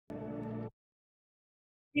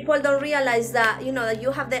People don't realize that, you know, that you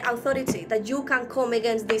have the authority, that you can come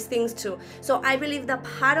against these things too. So I believe that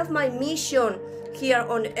part of my mission here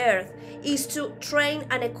on earth is to train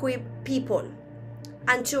and equip people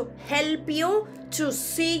and to help you to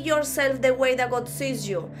see yourself the way that God sees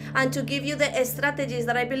you, and to give you the strategies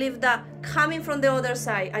that I believe that coming from the other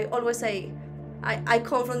side, I always say, I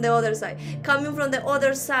come from the other side. Coming from the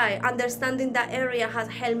other side, understanding that area has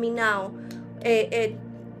helped me now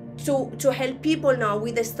to help people now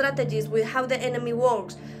with the strategies, with how the enemy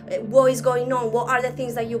works, what is going on, what are the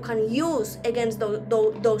things that you can use against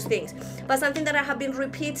those things. But something that I have been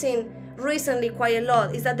repeating recently quite a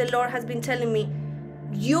lot is that the Lord has been telling me,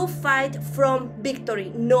 you fight from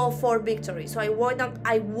victory, not for victory. So I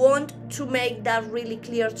want to make that really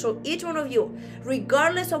clear to each one of you.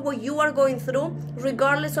 Regardless of what you are going through,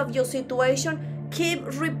 regardless of your situation, keep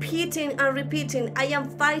repeating and repeating, I am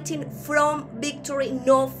fighting from victory,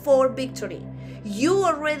 not for victory. You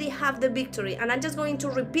already have the victory, and I'm just going to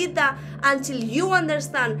repeat that until you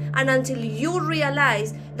understand and until you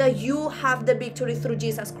realize that you have the victory through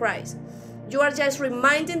Jesus Christ. You are just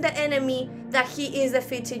reminding the enemy that he is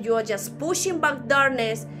defeated. You are just pushing back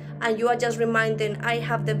darkness, and you are just reminding, I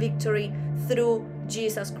have the victory through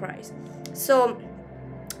Jesus Christ. So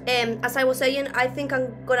as I was saying, I think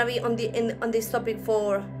I'm gonna be on this topic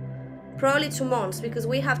for probably 2 months, because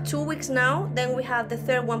we have 2 weeks now, then we have the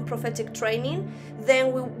third one, prophetic training,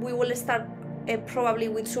 then we will start probably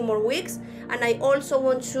with 2 more weeks. And I also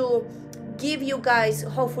want to give you guys,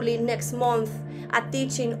 hopefully next month, a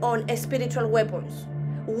teaching on spiritual weapons.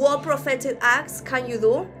 What prophetic acts can you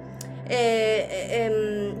do?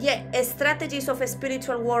 Strategies of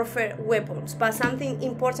spiritual warfare weapons. But something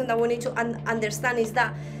important that we need to understand is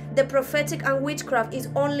that the prophetic and witchcraft is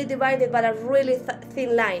only divided by a really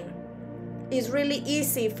thin line. It's really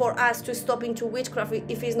easy for us to stop into witchcraft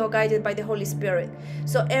if it's not guided by the Holy Spirit.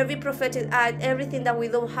 So every prophetic act, everything that we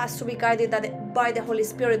do has to be guided by the Holy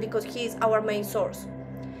Spirit, because He is our main source.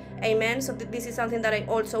 Amen. So this is something that I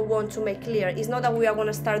also want to make clear. It's not that we are going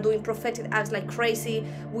to start doing prophetic acts like crazy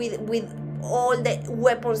with all the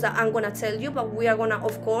weapons that I'm going to tell you, but we are going to,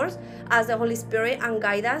 of course, ask the Holy Spirit and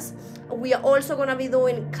guide us. We are also going to be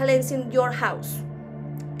doing cleansing your house.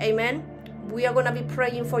 Amen. We are going to be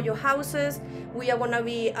praying for your houses. We are going to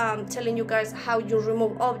be telling you guys how you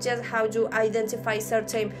remove objects, how you identify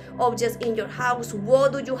certain objects in your house.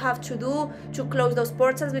 What do you have to do to close those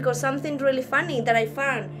portals? Because something really funny that I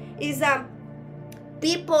found is that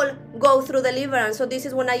people go through deliverance. So this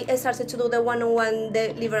is when I started to do the one-on-one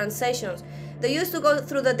deliverance sessions. They used to go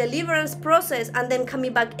through the deliverance process and then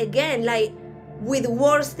coming back again, like with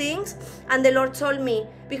worse things. And the Lord told me,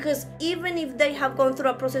 because even if they have gone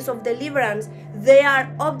through a process of deliverance, there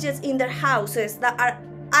are objects in their houses that are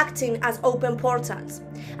acting as open portals.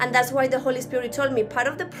 And that's why the Holy Spirit told me, part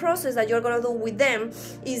of the process that you're going to do with them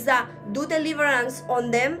is that do deliverance on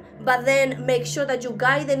them, but then make sure that you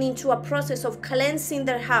guide them into a process of cleansing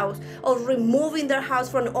their house, of removing their house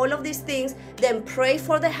from all of these things. Then pray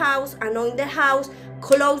for the house, anoint the house,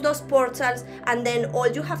 close those portals, and then all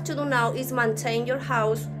you have to do now is maintain your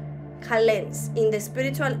house cleansed in the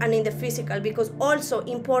spiritual and in the physical. Because also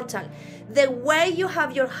important, the way you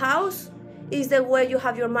have your house is the way you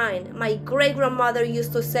have your mind. My great-grandmother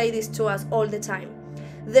used to say this to us all the time.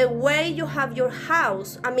 The way you have your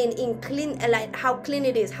house, I mean, in clean, like how clean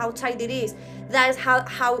it is, how tight it is, that is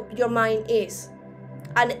how your mind is.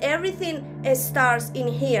 And everything starts in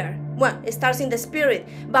here. Well, it starts in the spirit,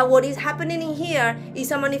 but what is happening in here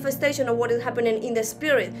is a manifestation of what is happening in the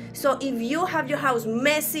spirit. So if you have your house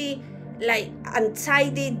messy, like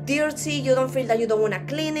untidy, dirty, you don't feel that you don't want to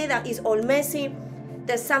clean it, that is all messy,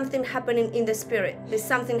 there's something happening in the spirit. There's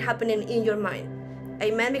something happening in your mind.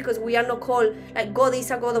 Amen. Because we are not called, like, God is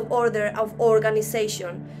a God of order, of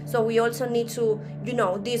organization. So we also need to, you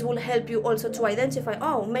know, this will help you also to identify,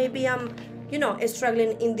 oh, maybe I'm, you know,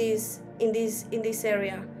 struggling in this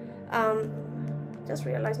area. Just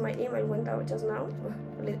realized my email went out just now,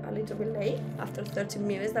 a little bit late after 30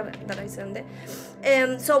 minutes that I sent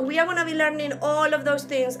it. So we are going to be learning all of those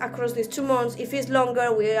things across these 2 months. If it's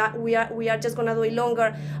longer, we are just going to do it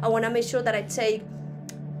longer. I want to make sure that I take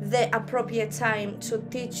the appropriate time to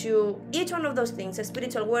teach you each one of those things: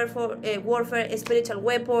 spiritual warfare, spiritual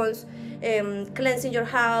weapons, cleansing your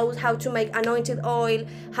house, how to make anointed oil,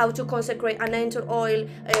 how to consecrate anointed oil,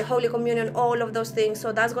 Holy Communion, all of those things.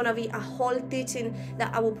 So that's going to be a whole teaching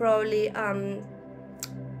that I will probably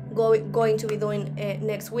going to be doing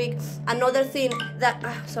next week. Another thing that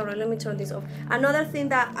sorry, let me turn this off. Another thing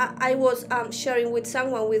that I was sharing with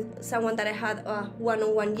someone that I had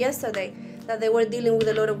one-on-one yesterday, that they were dealing with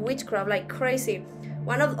a lot of witchcraft like crazy.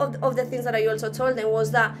 One of the things that I also told them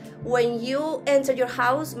was that when you enter your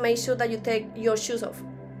house, make sure that you take your shoes off.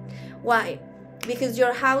 Why? Because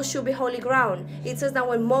your house should be holy ground. It says that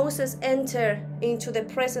when Moses entered into the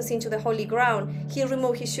presence, into the holy ground, he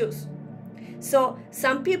removed his shoes. So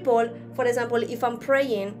some people, for example, if I'm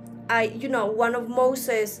praying, one of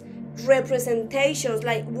Moses' representations,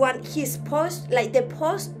 like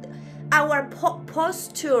our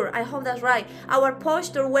posture, I hope that's right, our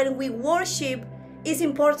posture when we worship is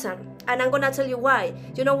important. And I'm going to tell you why.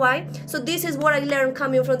 You know why? So this is what I learned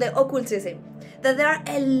coming from the occultism. That there are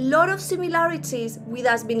a lot of similarities with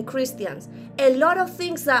us being Christians. A lot of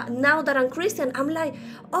things that now that I'm Christian, I'm like,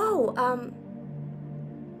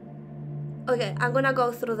 okay, I'm going to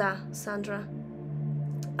go through that, Sandra.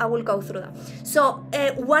 I will go through that. So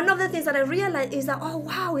one of the things that I realized is that, oh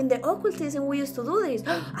wow, in the occultism we used to do this,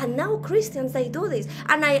 and now Christians, they do this.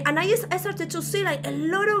 And I started to see like a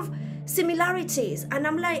lot of similarities, and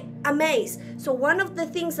I'm like amazed. So one of the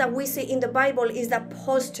things that we see in the Bible is that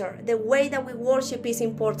posture, the way that we worship is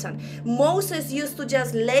important. Moses used to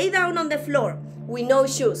just lay down on the floor with no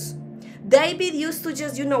shoes. David used to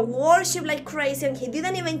just, worship like crazy, and he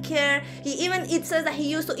didn't even care. It says that he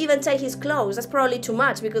used to even take his clothes. That's probably too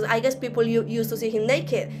much, because I guess people used to see him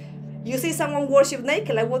naked. You see someone worship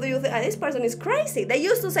naked, like, what do you think? This person is crazy. They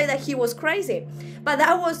used to say that he was crazy, but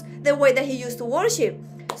that was the way that he used to worship.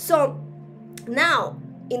 So now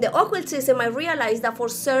in the occultism, I realized that for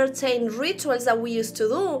certain rituals that we used to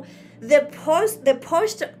do,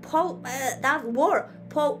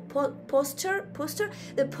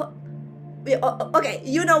 okay,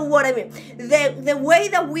 you know what I mean. The way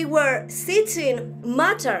that we were sitting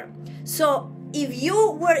matter. So if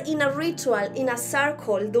you were in a ritual, in a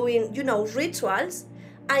circle doing, rituals,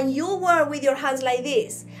 and you were with your hands like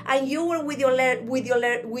this, and you were with your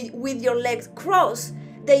legs crossed,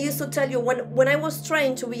 they used to tell you, when I was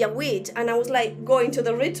trained to be a witch, and I was like going to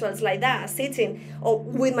the rituals like that, sitting or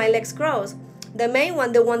with my legs crossed, the main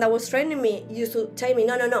one, the one that was training me, used to tell me,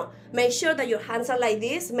 no, make sure that your hands are like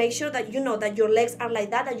this, make sure that that your legs are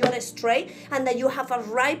like that you are straight, and that you have a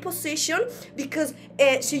right position, because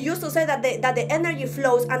she used to say that the energy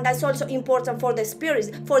flows, and that's also important for the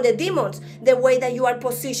spirits, for the demons, the way that you are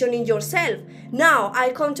positioning yourself. Now,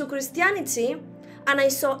 I come to Christianity, and I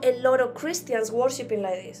saw a lot of Christians worshiping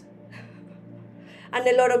like this, and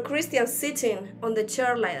a lot of Christians sitting on the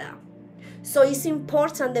chair like that. So it's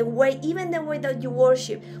important even the way that you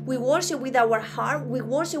worship. We worship with our heart, we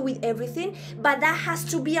worship with everything, but that has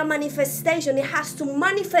to be a manifestation. It has to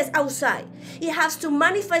manifest outside. It has to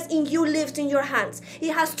manifest in you lifting your hands.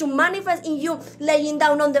 It has to manifest in you laying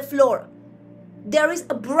down on the floor. There is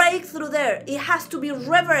a breakthrough there. It has to be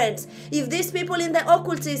reverence. If these people in the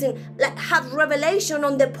occultism have revelation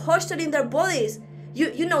on the posture in their bodies,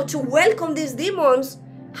 to welcome these demons,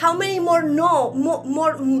 how many more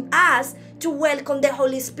us to welcome the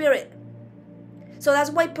Holy Spirit? So that's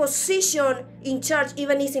why position in church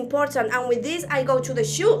even is important. And with this, I go to the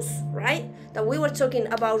shoes, right? That we were talking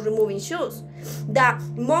about removing shoes. That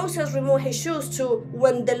Moses removed his shoes to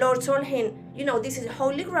when the Lord told him, this is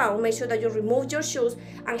holy ground, make sure that you remove your shoes.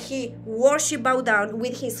 And he worshiped, bow down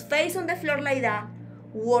with his face on the floor like that,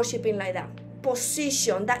 worshiping like that.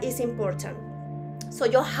 Position, that is important. So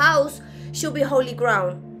your house should be holy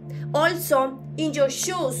ground. Also, in your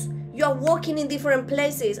shoes, you are walking in different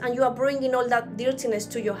places, and you are bringing all that dirtiness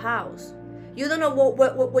to your house. You don't know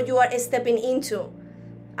what you are stepping into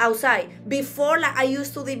outside. Before, I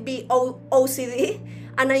used to be OCD,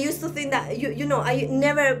 and I used to think that I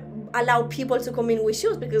never allow people to come in with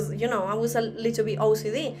shoes, because I was a little bit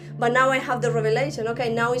OCD. But now I have the revelation.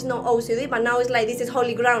 Okay, now it's not OCD, but now it's like, this is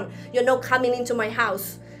holy ground. You're not coming into my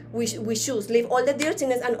house with shoes. Leave all the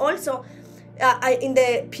dirtiness. And also, in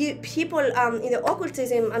the people in the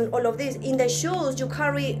occultism and all of this, in the shoes you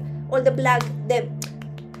carry all the black,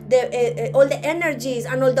 all the energies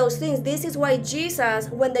and all those things. This is why Jesus,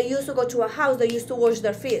 when they used to go to a house, they used to wash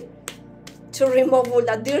their feet to remove all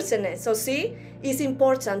that dirtiness. So see, it's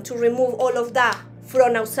important to remove all of that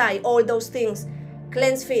from outside, all those things,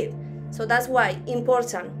 cleanse feet. So that's why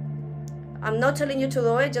important. I'm not telling you to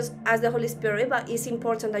do it, just ask the Holy Spirit, but it's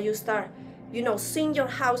important that you start, seeing your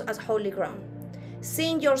house as holy ground.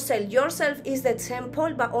 Seeing yourself. Yourself is the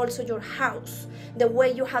temple, but also your house. The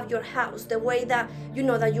way you have your house, the way that,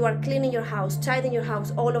 that you are cleaning your house, tidying your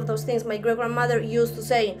house, all of those things. My great-grandmother used to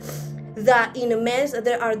say that in a mess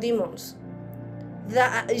there are demons.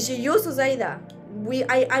 She used to say that.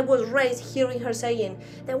 I was raised hearing her saying,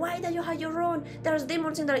 the way that you have your room, there's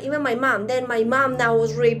demons in there. Even my mom. Then my mom now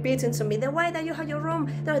was repeating to me, the way that you have your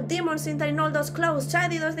room, there are demons in there in all those clothes,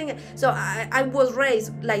 tidy those things. So I was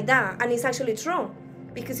raised like that, and it's actually true.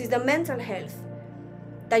 because it's the mental health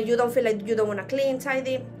that you don't feel like you don't want to clean,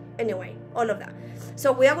 tidy, anyway, all of that.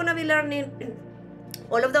 So we are going to be learning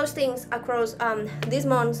all of those things across these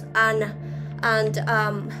months, and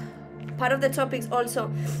part of the topics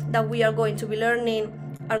also that we are going to be learning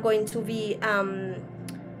are going to be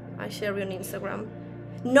I share you on Instagram.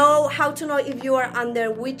 Know how to know if you are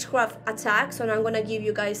under witchcraft attacks, and I'm gonna give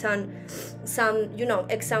you guys some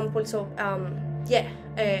examples of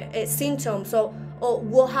symptoms or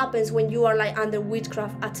what happens when you are like under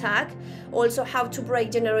witchcraft attack. Also how to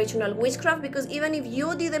break generational witchcraft, because even if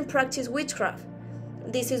you didn't practice witchcraft,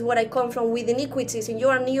 this is what I come from with iniquities, and you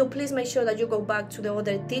are new, please make sure that you go back to the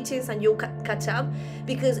other teachings and you catch up,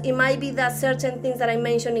 because it might be that certain things that I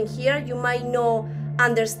mentioned in here you might not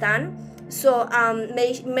understand. So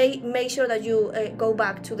make sure that you go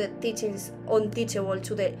back to the teachings unteachable,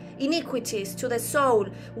 to the iniquities, to the soul.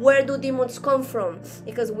 Where do demons come from?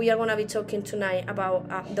 Because we are going to be talking tonight about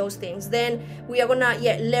those things. Then we are going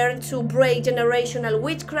to learn to break generational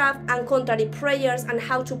witchcraft and contrary prayers, and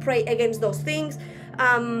how to pray against those things.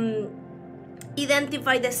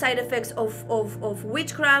 Identify the side effects of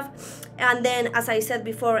witchcraft, and then, as I said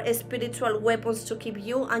before, spiritual weapons to keep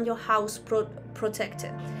you and your house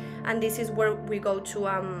protected. And this is where we go to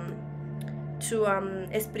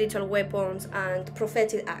spiritual weapons and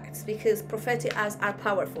prophetic acts, because prophetic acts are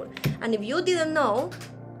powerful. And if you didn't know,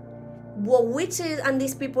 what witches and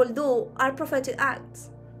these people do are prophetic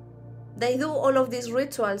acts. They do all of these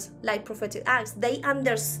rituals like prophetic acts. They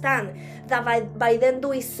understand that by them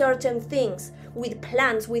doing certain things, with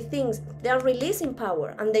plans, with things, they are releasing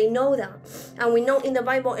power, and they know that. And we know in the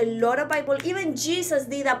Bible, a lot of Bible, even Jesus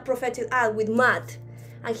did a prophetic act with mud,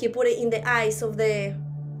 and he put it in the eyes of the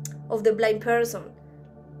blind person.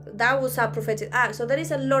 That was a prophetic act. So there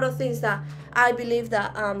is a lot of things that I believe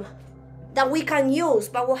that we can use.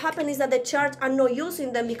 But what happened is that the church are not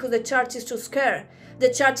using them because the church is too scared.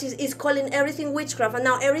 The church is calling everything witchcraft, and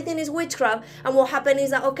now everything is witchcraft. And what happened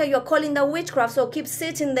is that, okay, you're calling that witchcraft, so keep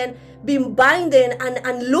sitting then, being binding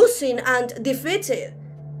and losing and defeated.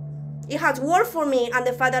 It has worked for me, and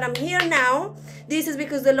the fact that I'm here now, this is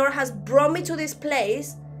because the Lord has brought me to this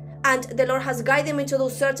place, and the Lord has guided me to do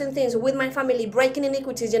certain things with my family, breaking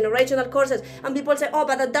iniquities, generational curses. And people say, oh,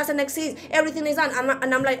 but that doesn't exist, everything is done.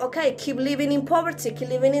 And I'm like, okay, keep living in poverty, keep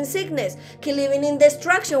living in sickness, keep living in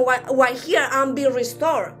destruction, while here I'm being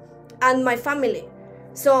restored, and my family.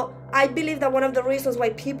 So I believe that one of the reasons why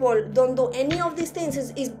people don't do any of these things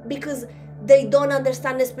is because they don't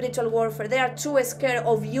understand the spiritual warfare. They are too scared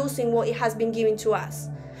of using what it has been given to us.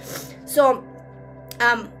 So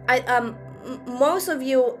most of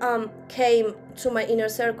you came to my inner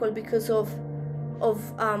circle because of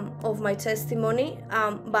my testimony,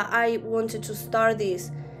 but I wanted to start this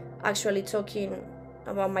actually talking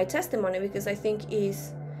about my testimony, because I think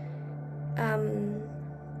it's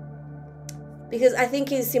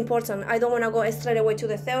important. I don't want to go straight away to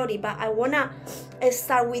the theory, but I want to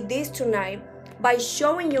start with this tonight by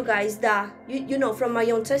showing you guys that, you know, from my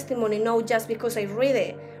own testimony, not just because I read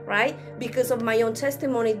it, right? Because of my own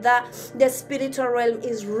testimony, that the spiritual realm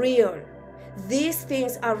is real. These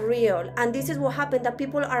things are real, and this is what happened, that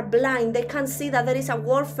people are blind. They can't see that there is a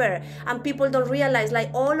warfare, and people don't realize like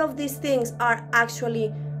all of these things are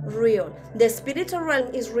actually real. The spiritual realm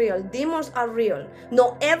is real. Demons are real.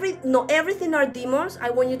 Not everything are demons. I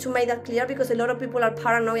want you to make that clear, because a lot of people are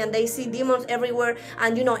paranoid and they see demons everywhere,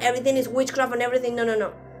 and you know, everything is witchcraft and everything.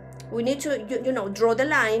 No. We need to draw the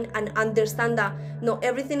line and understand that not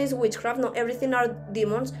everything is witchcraft, not everything are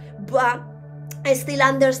demons, but still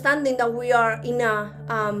understanding that we are in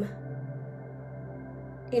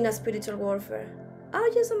a spiritual warfare. Oh,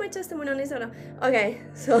 you saw my testimony on Instagram. Okay,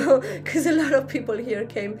 so because a lot of people here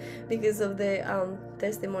came because of the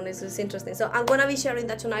testimonies. It's interesting. So I'm gonna be sharing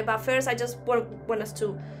that tonight. But first, I just want us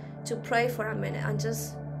to pray for a minute and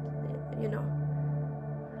just,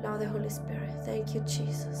 allow the Holy Spirit. Thank you,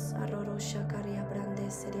 Jesus. Aroro shakaria brande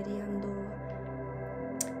sereriando.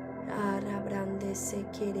 Ara brande se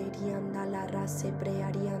quererianda la rase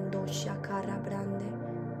breariando shakara brande.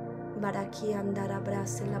 Baraki andara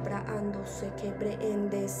brase labraando se quebre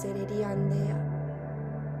ende sereriandea.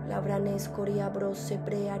 Labranes coria brose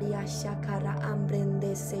brearia shakara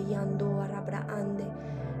ambrende se yando arabraande.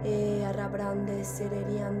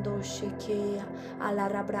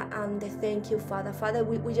 Thank you, Father. Father,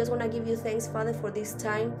 we just want to give you thanks, Father, for this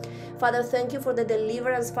time. Father, thank you for the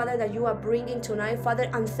deliverance, Father, that you are bringing tonight, Father.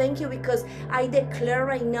 And thank you because I declare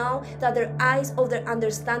right now that their eyes of their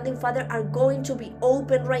understanding, Father, are going to be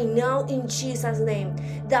open right now in Jesus' name.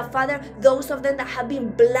 That, Father, those of them that have been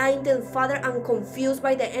blinded, Father, and confused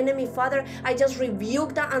by the enemy, Father, I just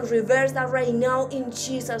rebuke that and reverse that right now in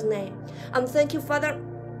Jesus' name. And thank you, Father,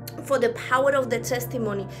 for the power of the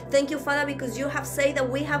testimony. Thank you, Father, because you have said that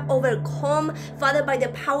we have overcome, Father, by the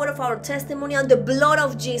power of our testimony and the blood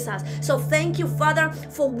of Jesus. So thank you, Father,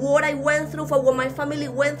 for what I went through, for what my family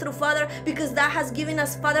went through, Father, because that has given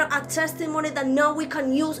us, Father, a testimony that now we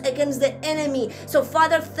can use against the enemy. So,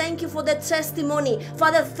 Father, thank you for the testimony.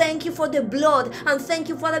 Father, thank you for the blood. And thank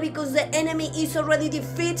you, Father, because the enemy is already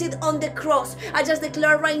defeated on the cross. I just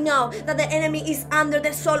declare right now that the enemy is under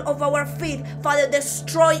the sole of our feet. Father,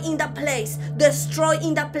 destroy in that place, destroy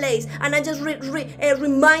in that place. And I just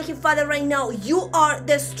remind you, Father, right now, you are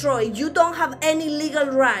destroyed. You don't have any legal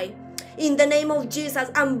right. In the name of Jesus,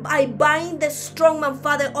 and I bind the strongman,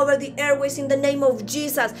 Father, over the airways in the name of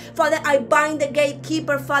Jesus. Father, I bind the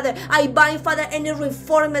gatekeeper, Father. I bind, Father, any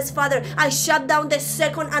reformers, Father. I shut down the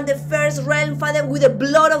second and the first realm, Father, with the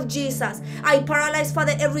blood of Jesus. I paralyze,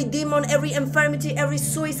 Father, every demon, every infirmity, every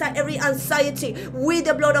suicide, every anxiety with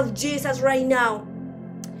the blood of Jesus right now.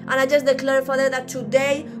 And I just declare, Father, that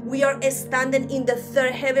today we are standing in the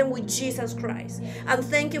third heaven with Jesus Christ. And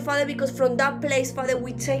thank you, Father, because from that place, Father,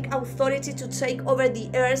 we take authority to take over the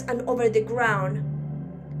earth and over the ground.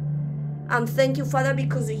 And thank you, Father,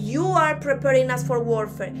 because you are preparing us for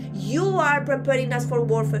warfare. You are preparing us for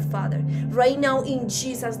warfare, Father. Right now, in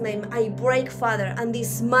Jesus' name, I break, Father, and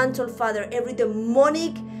dismantle, Father, every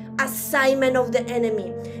demonic assignment of the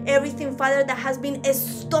enemy. Everything, Father, that has been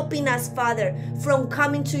stopping us, Father, from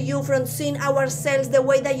coming to you, from seeing ourselves the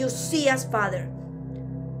way that you see us, Father.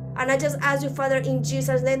 And I just ask you, Father, in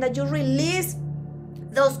Jesus' name, that you release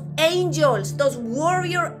those angels, those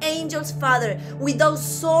warrior angels, Father, with those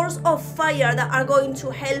swords of fire that are going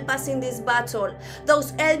to help us in this battle.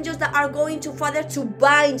 Those angels that are going to, Father, to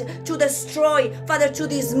bind, to destroy, Father, to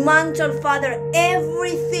dismantle, Father,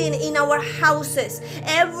 everything in our houses,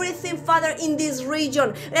 everything, Father, in this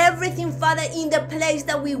region, everything, Father, in the place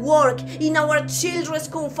that we work, in our children's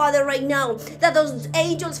school, Father, right now, that those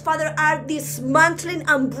angels, Father, are dismantling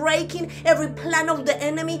and breaking every plan of the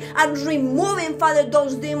enemy and removing, Father,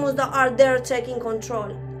 those demons that are there taking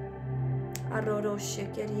control.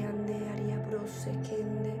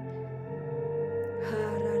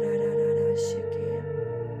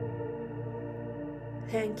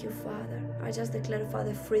 Thank you, Father. I just declare,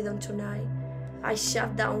 Father, freedom tonight. I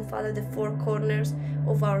shut down, Father, the four corners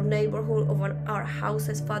of our neighborhood, of our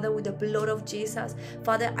houses, Father, with the blood of Jesus.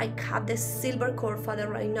 Father, I cut the silver cord, Father,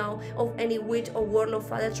 right now, of any witch or warlock,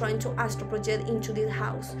 Father, trying to astral project into this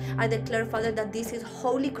house. I declare, Father, that this is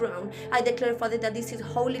holy ground. I declare, Father, that this is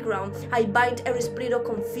holy ground. I bind every spirit of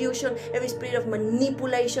confusion, every spirit of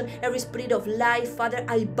manipulation, every spirit of lies, Father.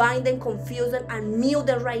 I bind them, confuse them, and mute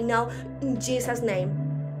them right now in Jesus' name.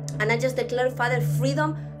 And I just declare, Father,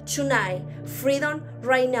 freedom tonight, freedom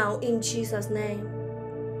right now in Jesus' name.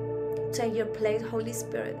 Take your place, Holy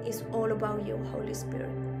Spirit. It's all about you, Holy Spirit.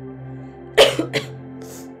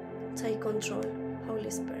 Take control,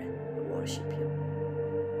 Holy Spirit. We worship you.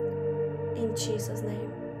 In Jesus'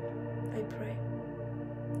 name, I pray.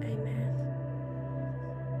 Amen.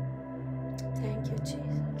 Thank you,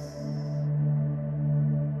 Jesus.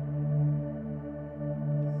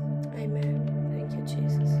 Amen. Thank you,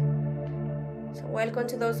 Jesus. So welcome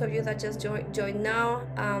to those of you that just joined now.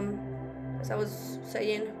 As I was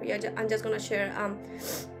saying, I'm just going to share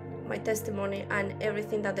my testimony and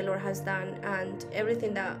everything that the Lord has done and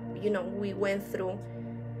everything that, we went through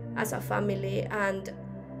as a family. And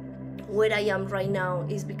where I am right now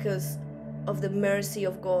is because of the mercy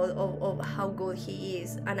of God, of how good He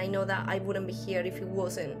is. And I know that I wouldn't be here if it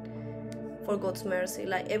wasn't for God's mercy.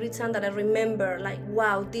 Like every time that I remember, like,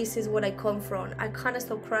 wow, this is where I come from, I can't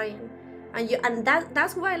stop crying. And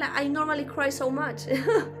that's why, like, I normally cry so much.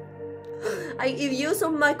 If you saw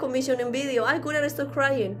my commissioning video, I couldn't stop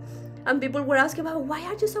crying. And people were asking about, why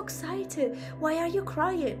are you so excited? Why are you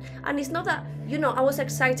crying? And it's not that, I was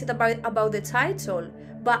excited about the title,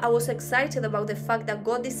 but I was excited about the fact that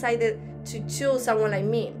God decided to choose someone like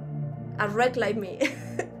me, a wreck like me.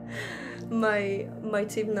 my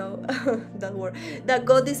team know that word. That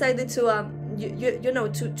God decided to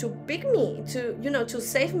to pick me, to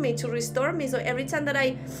save me, to restore me. So every time that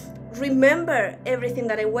I remember everything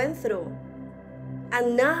that I went through,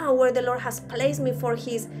 And now where the Lord has placed me for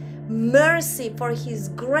his mercy, for his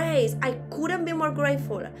grace, I couldn't be more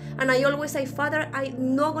grateful. And I always say, Father,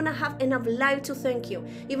 I'm not gonna have enough life to thank you.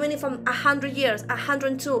 Even if I'm 100 years,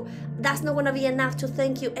 102, that's not gonna be enough to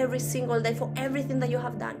thank you every single day for everything that you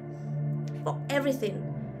have done, for everything.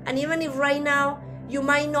 And even if right now you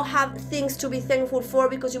might not have things to be thankful for,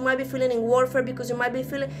 because you might be feeling in warfare, because you might be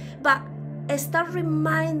feeling, but start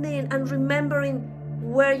reminding and remembering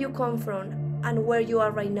where you come from and where you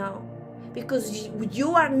are right now, because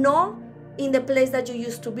you are not in the place that you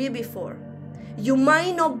used to be before. You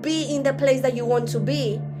might not be in the place that you want to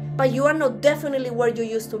be, but you are not definitely where you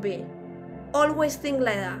used to be. Always think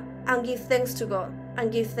like that and give thanks to God,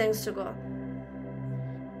 and give thanks to God.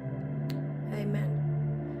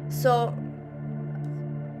 Amen. So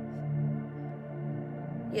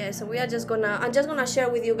yeah, so we are just gonna, I'm just gonna share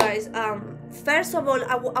with you guys, first of all,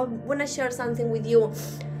 I wanna share something with you,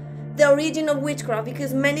 the origin of witchcraft,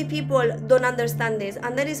 because many people don't understand this,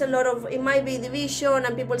 and there is a lot of, it might be division,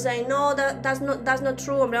 and people saying, no, that's not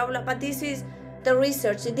true, and blah, blah, but this is the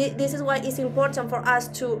research. This is why it's important for us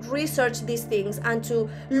to research these things, and to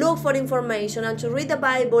look for information, and to read the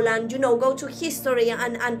Bible, and, you know, go to history,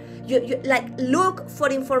 and you like look for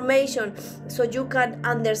information so you can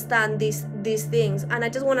understand these things. And I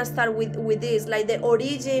just want to start with this, like the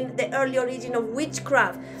early origin of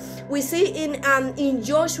witchcraft. We see in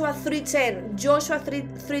Joshua 3:10, Joshua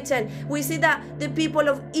 3:10, we see that the people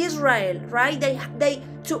of Israel, right,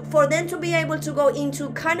 for them to be able to go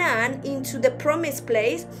into Canaan, into the promised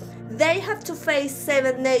place, they have to face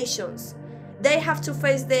 7 nations. They have to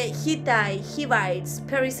face the Hittites, Hivites,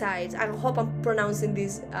 Perizzites, I hope I'm pronouncing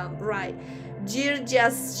this right,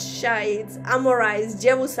 Girgashites, Amorites,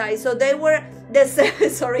 Jebusites. So they were the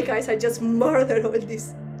 7, sorry guys, I just murdered all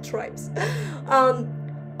these tribes.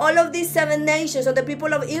 All of these 7 nations, so the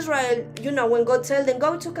people of Israel, you know, when God tells them,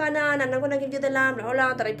 go to Canaan, and I'm going to give you the land, blah,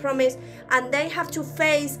 blah, that I promised, and they have to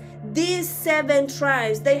face these 7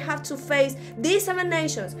 tribes, they have to face these 7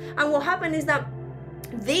 nations. And what happened is that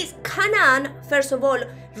this Canaan, first of all,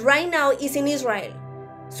 right now is in Israel.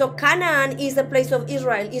 So Canaan is the place of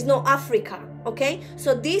Israel, it's not Africa, okay?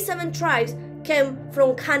 So these 7 tribes came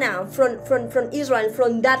from Canaan, from Israel,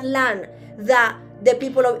 from that land that the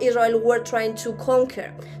people of Israel were trying to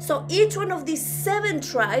conquer. So each one of these 7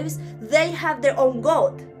 tribes, they have their own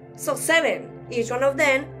God. So 7, each one of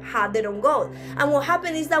them had their own God. And what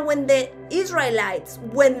happened is that when the Israelites,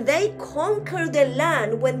 when they conquer the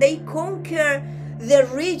land, when they conquer the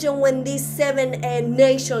region, when these 7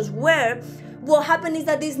 nations were, what happened is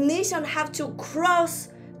that these nations have to cross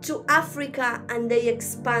to Africa, and they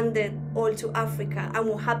expanded all to Africa. And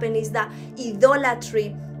what happened is that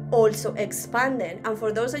idolatry also expanded. And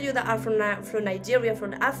for those of you that are from Nigeria,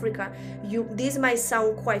 from Africa, this might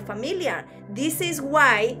sound quite familiar. This is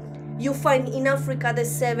why you find in Africa the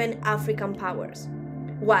 7 African powers.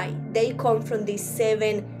 Why? They come from these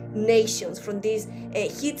 7 nations, from these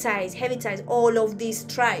Hittites, Hivites, all of these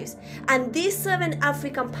tribes. And these 7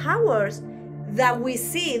 African powers that we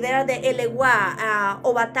see, they are the Elewa,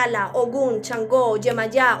 Obatala, Ogun, Chango,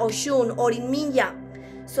 Yemaya, Oshun, Oriminya.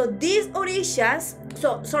 So these Orishas,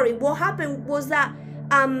 what happened was that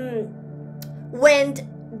when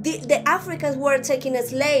the Africans were taking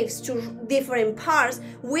slaves to different parts,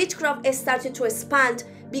 witchcraft started to expand,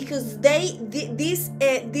 because these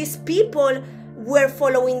people were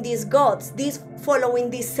following these gods, following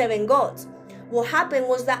these 7 gods. What happened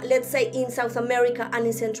was that, let's say in South America and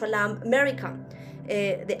in Central America,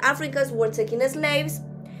 the Africans were taking slaves.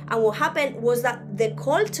 And what happened was that the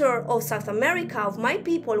culture of South America, of my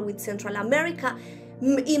people with Central America,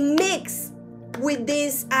 it mixed with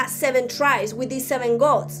these 7 tribes, with these 7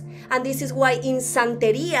 gods. And this is why in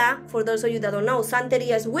Santeria, for those of you that don't know,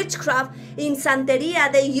 Santeria is witchcraft. In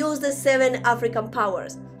Santeria, they use the 7 African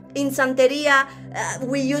powers. In Santeria,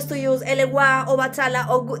 we used to use Elewa, Obatala,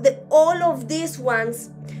 all of these ones.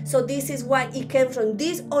 So this is why it came from.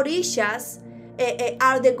 These Orishas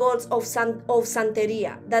are the gods of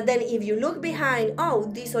Santeria. That then if you look behind, oh,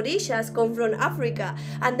 these Orishas come from Africa.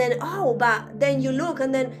 And then, oh, but then you look,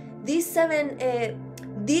 and then these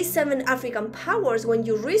 7 African powers, when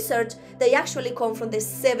you research, they actually come from the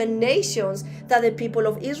 7 nations that the people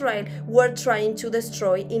of Israel were trying to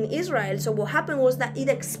destroy in Israel. So what happened was that it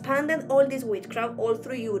expanded all this witchcraft all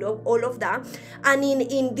through Europe, all of that. And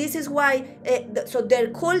in this is why, so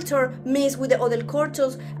their culture mixed with the other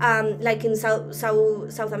cultures, like in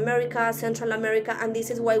South America, Central America, and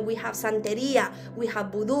this is why we have Santeria, we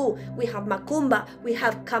have Voodoo, we have Macumba, we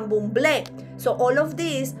have Candomblé. So all of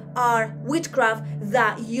these are witchcraft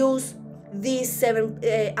that use these 7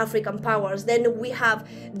 African powers. Then we have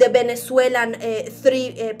the Venezuelan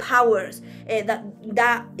 3 powers.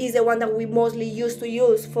 That is the one that we mostly used to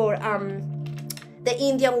use for the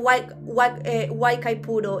Indian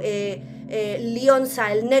Huaycaipuro,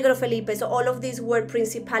 Leoncile, Negro Felipe. So all of these were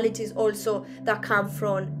principalities also that come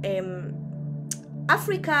from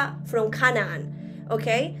Africa, from Canaan.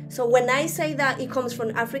 Okay, so when I say that it comes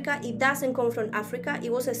from Africa, it doesn't come from Africa. It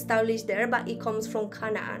was established there, but it comes from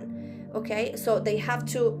Canaan. Okay, so they have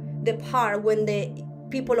to depart when the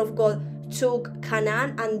people of God took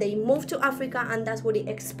Canaan and they moved to Africa, and that's what it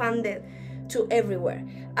expanded to everywhere.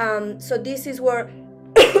 So this is where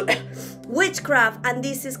witchcraft, and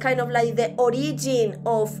this is kind of like the origin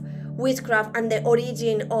of witchcraft and the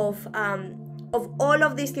origin of all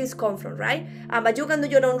of these things come from, right? But you can do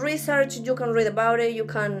your own research, you can read about it, you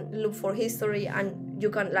can look for history, and you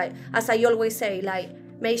can, like, as I always say, like,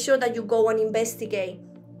 make sure that you go and investigate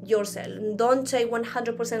yourself. Don't take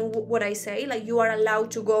 100% what I say. Like, you are allowed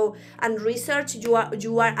to go and research, you are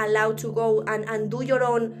allowed to go and do your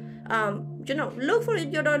own look for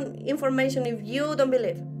your own information. If you don't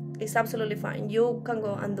believe, it's absolutely fine. You can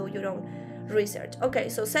go and do your own research. Okay,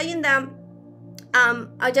 so saying that,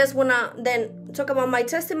 I just wanna then talk about my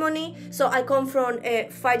testimony. So I come from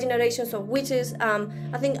 5 generations of witches.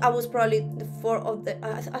 I think I was probably the 4th of the.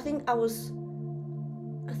 I think I was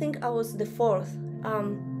the 4th.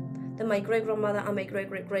 Then my great grandmother and my great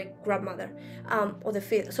grandmother, or the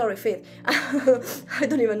 5th. Sorry, 5th. I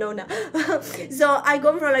don't even know now. So I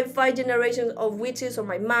come from like 5 generations of witches. So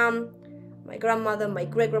my mom, my grandmother, my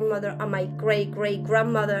great grandmother, and my great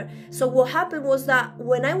grandmother. So what happened was that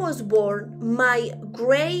when I was born, my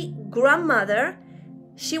great grandmother,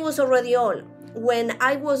 she was already old. When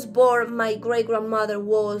I was born, my great grandmother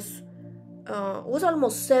was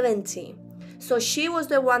almost 70. So she was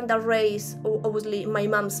the one that raised, obviously, my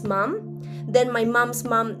mom's mom. Then my mom's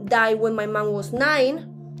mom died when my mom was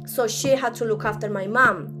 9. So she had to look after my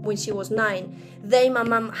mom when she was 9. Then my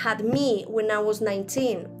mom had me when I was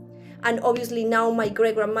 19. And obviously now my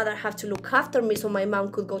great grandmother had to look after me so my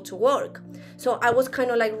mom could go to work. So I was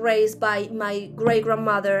kind of like raised by my great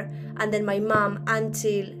grandmother and then my mom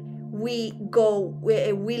until we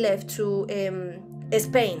left to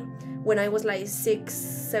Spain when I was like 6,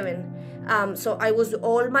 7. So I was,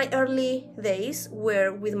 all my early days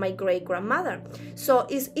were with my great grandmother. So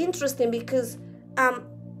it's interesting because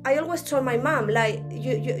I always told my mom, like,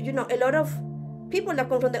 you know, a lot of people that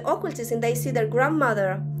come from the occultism, they see their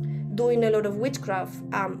grandmother doing a lot of witchcraft.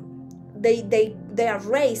 They are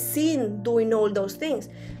raised seeing doing all those things.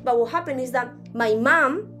 But what happened is that my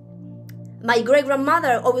mom, my great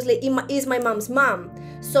grandmother, obviously is my mom's mom.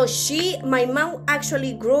 So my mom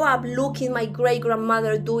actually grew up looking my great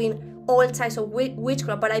grandmother doing all types of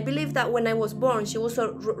witchcraft. But I believe that when I was born, she was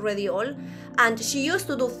already old, and she used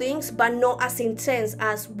to do things, but not as intense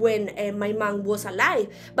as when my mom was alive.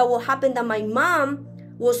 But what happened that my mom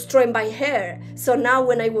was trained by her. So now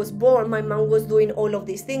when I was born, my mom was doing all of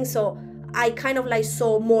these things. So I kind of like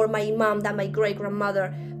saw more my mom than my great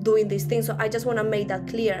grandmother doing these things. So I just want to make that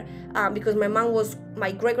clear, because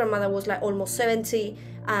my great grandmother was like almost 70,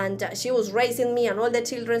 and she was raising me and all the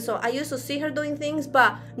children. So I used to see her doing things,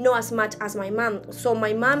 but not as much as my mom. So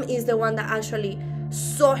my mom is the one that actually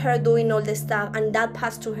saw her doing all the stuff, and that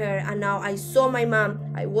passed to her. And now I saw my mom,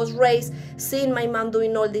 I was raised seeing my mom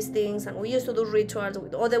doing all these things, and we used to do rituals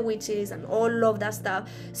with other witches and all of that stuff.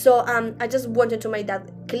 So I just wanted to make that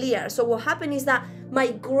clear. So what happened is that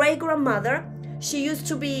my great grandmother, she used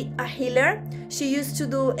to be a healer. She used to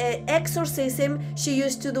do exorcism. She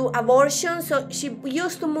used to do abortion. So she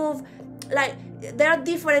used to move, like, there are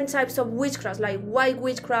different types of witchcraft, like white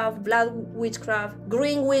witchcraft, black witchcraft,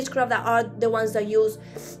 green witchcraft, that are the ones that use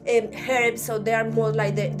herbs. So they are more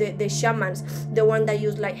like the shamans, the one that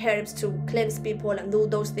use like herbs to cleanse people and do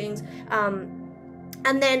those things. And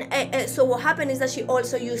then, so what happened is that she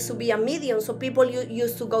also used to be a medium. So people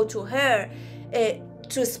used to go to her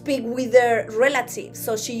to speak with their relatives.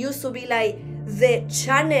 So she used to be like the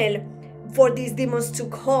channel for these demons to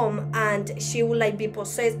come, and she will like be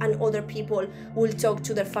possessed, and other people will talk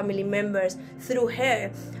to their family members through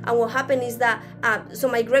her. And what happened is that so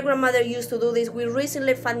my great grandmother used to do this. We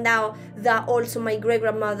recently found out that also my great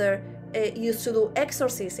grandmother used to do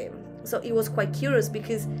exorcism. So it was quite curious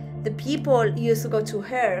because the people used to go to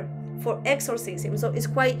her for exorcism. So it's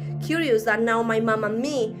quite curious that now my mom and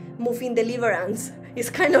me move in deliverance It's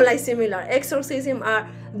kind of like similar. Exorcism are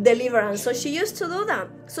deliverance. So she used to do that.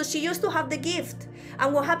 So she used to have the gift.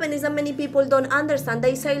 And what happened is that many people don't understand.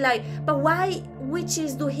 They say like, but why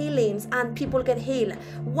witches do healings and people get healed?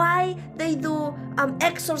 Why they do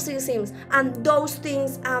exorcisms and those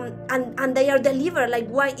things and they are delivered? Like,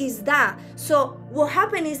 why is that? So what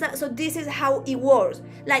happened is that, so this is how it works.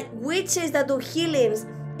 Like witches that do healings,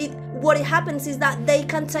 what it happens is that they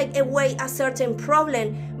can take away a certain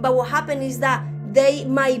problem, but what happens is that they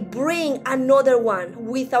might bring another one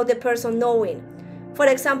without the person knowing. For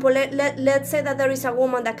example, let's say that there is a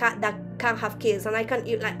woman that can't have kids, and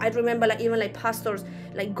I remember like even like pastors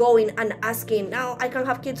like going and asking, now I can't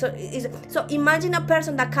have kids. So imagine a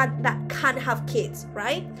person that can't have kids,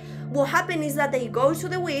 right? What happened is that they go to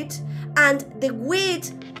the witch, and the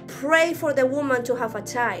witch pray for the woman to have a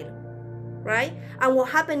child, right? And what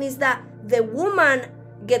happened is that the woman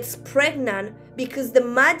gets pregnant because the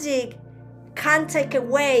magic can't take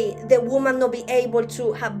away the woman not be able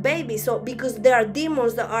to have babies. So because there are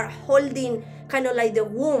demons that are holding kind of like the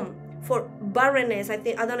womb for barrenness, I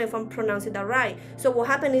don't know if I'm pronouncing that right. So what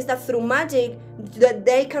happened is that through magic that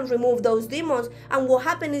they can remove those demons, and what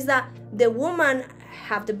happened is that the woman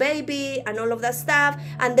have the baby and all of that stuff,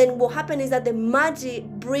 and then what happened is that the magic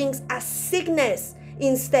brings a sickness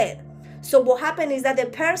instead. So what happened is that the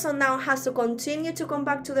person now has to continue to come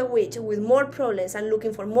back to the witch with more problems and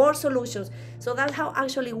looking for more solutions. So that's how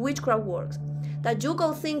actually witchcraft works. That you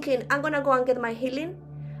go thinking, I'm going to go and get my healing.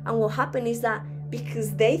 And what happened is that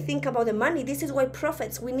because they think about the money, this is why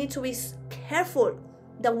prophets, we need to be careful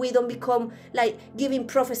that we don't become like giving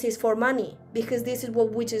prophecies for money, because this is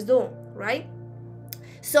what witches do, right?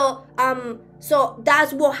 So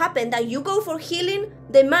that's what happened, that you go for healing,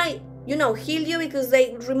 they might heal you because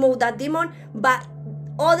they remove that demon, but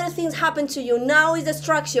other things happen to you. Now is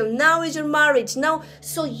destruction, now is your marriage, now,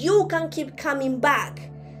 so you can keep coming back.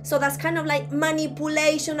 So that's kind of like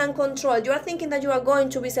manipulation and control. You are thinking that you are going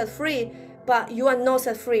to be set free, but you are not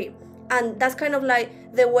set free. And that's kind of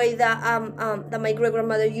like the way that that my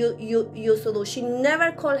great-grandmother used to do. She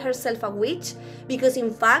never called herself a witch, because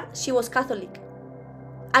in fact she was Catholic,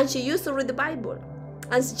 and she used to read the Bible,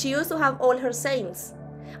 and she used to have all her saints.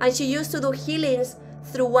 And she used to do healings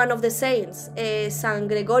through one of the saints, San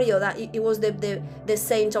Gregorio, that it was the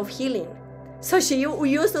saint of healing. So she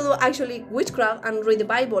used to do actually witchcraft and read the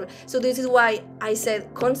Bible. So this is why I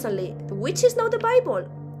said constantly, witches know the Bible.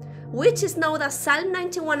 Witches know that Psalm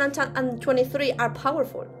 91 and 23 are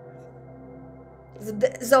powerful.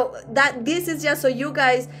 So that this is just so you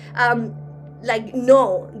guys like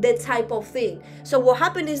know the type of thing. So what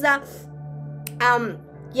happened is that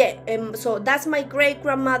so that's my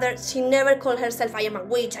great-grandmother. She never called herself, I am a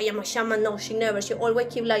witch, I am a shaman. No, she never. She always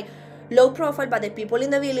kept like low profile, but the people in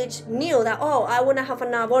the village knew that, oh, I want to have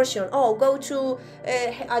an abortion. Oh, go to,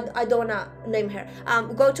 I don't want to name her.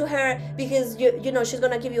 Go to her because, you know, she's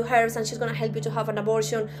going to give you herbs and she's going to help you to have an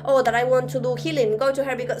abortion. Oh, that I want to do healing. Go to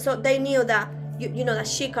her because, so they knew that, you know, that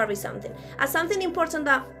she carries something. And something important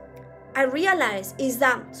that I realized is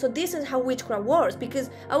that, so this is how witchcraft works, because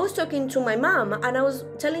I was talking to my mom and I was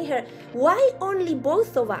telling her, why only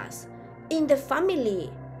both of us in the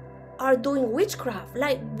family are doing witchcraft?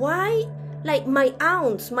 Like, why, like my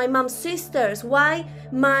aunts, my mom's sisters, why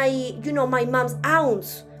my mom's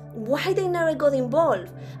aunts, why they never got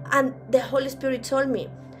involved? And the Holy Spirit told me,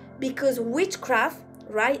 because witchcraft,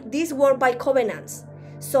 right, these were by covenants.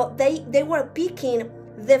 So they were picking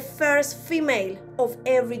the first female of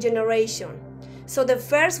every generation. So the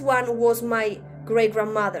first one was my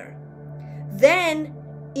great-grandmother. Then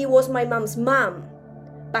it was my mom's mom,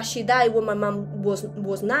 but she died when my mom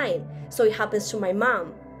was 9. So it happens to my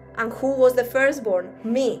mom. And who was the firstborn?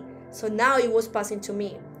 Me. So now it was passing to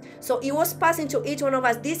me. So it was passing to each one of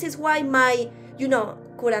us. This is why my,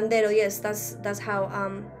 curandero, yes, that's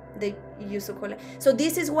how they used to call it. So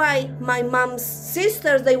this is why my mom's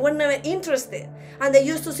sisters, they were never interested. And they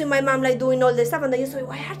used to see my mom like doing all this stuff, and they used to say,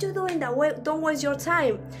 why are you doing that? Don't waste your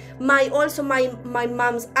time. My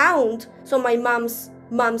mom's aunt, so my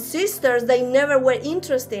mom's sisters, they never were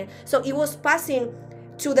interested. So it was passing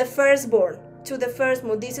to the firstborn.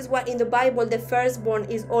 This is why in the Bible the firstborn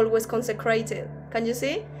is always consecrated. Can you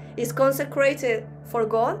see? It's consecrated for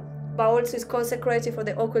God, but also is consecrated for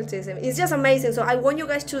the occultism. It's just amazing. So I want you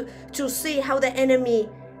guys to see how the enemy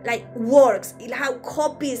like works, how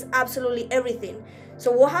copies absolutely everything.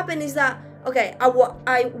 So what happened is that, okay, I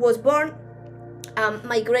was born,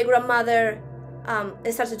 my great-grandmother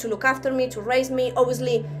started to look after me, to raise me.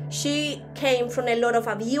 Obviously, she came from a lot of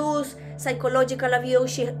abuse, psychological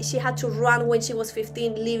abuse. She had to run when she was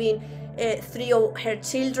 15, leaving 3 of her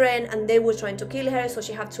children, and they were trying to kill her, so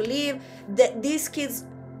she had to leave. These kids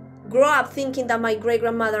grow up thinking that my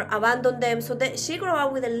great-grandmother abandoned them, so that she grew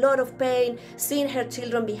up with a lot of pain, seeing her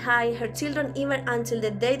children behind. Her children, even until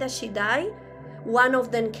the day that she died, one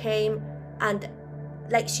of them came and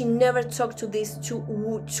like she never talked to these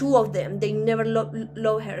two of them. They never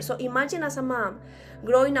loved her. So imagine as a mom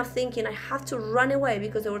growing up thinking I have to run away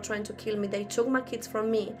because they were trying to kill me. They took my kids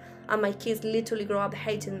from me, and my kids literally grew up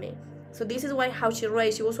hating me. So this is why how she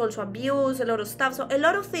raised. She was also abused, a lot of stuff, so a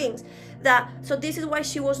lot of things so this is why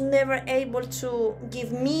she was never able to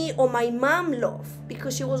give me or my mom love,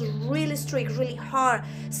 because she was really strict, really hard.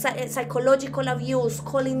 Psychological abuse,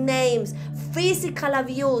 calling names, physical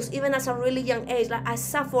abuse, even at a really young age. Like I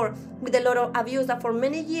suffered with a lot of abuse that for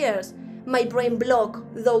many years my brain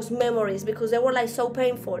blocked those memories because they were like so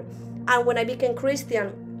painful. And when I became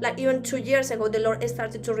Christian, like even 2 years ago, the Lord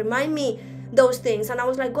started to remind me those things, and I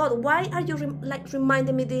was like, God, why are you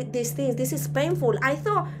reminding me these things? This is painful. I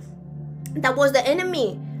thought that was the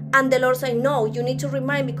enemy, and the Lord said, no, you need to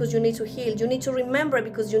remind because you need to heal. You need to remember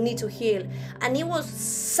because you need to heal. And it was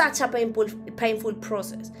such a painful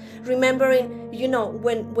process. Remembering, you know,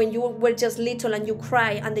 when you were just little and you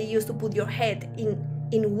cry, and they used to put your head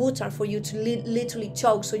in water for you to literally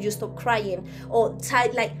choke so you stop crying, or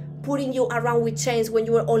putting you around with chains when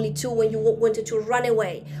you were only 2, when you wanted to run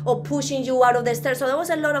away, or pushing you out of the stairs. So there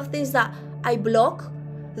was a lot of things that I blocked,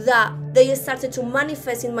 that they started to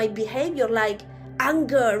manifest in my behavior, like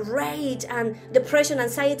anger, rage, and depression,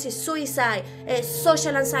 anxiety, suicide,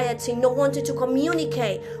 social anxiety, not wanting to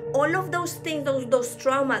communicate. All of those things, those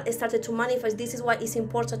traumas started to manifest. This is why it's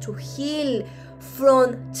important to heal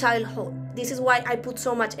from childhood. This is why I put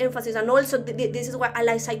so much emphasis, and also this is why I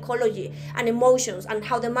like psychology and emotions and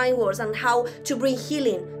how the mind works and how to bring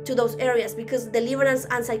healing to those areas, because deliverance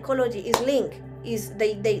and psychology is linked. You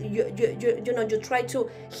try to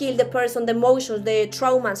heal the person, the emotions, the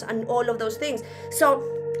traumas, and all of those things. So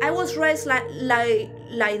I was raised like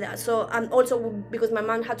that. So, and also because my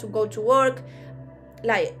mom had to go to work,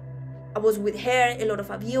 like I was with her, a lot of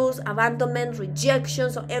abuse, abandonment, rejection,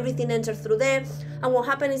 so everything entered through there. And what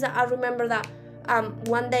happened is that I remember that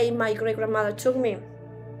one day my great-grandmother took me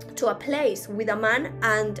to a place with a man,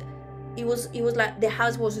 and it was like the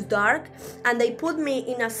house was dark, and they put me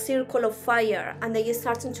in a circle of fire, and they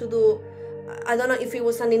started to do, I don't know if it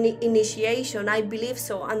was an initiation, I believe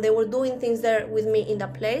so, and they were doing things there with me in the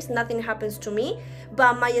place. Nothing happens to me,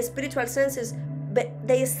 but my spiritual senses,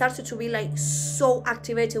 they started to be like so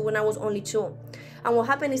activated when I was only 2. And what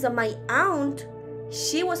happened is that my aunt,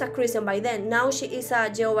 she was a Christian by then. Now she is a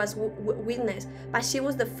Jehovah's Witness, but she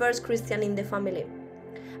was the first Christian in the family.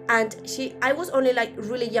 And I was only like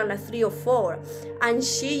really young, like 3 or 4, and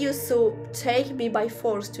she used to take me by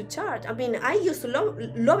force to church. I mean, I used to love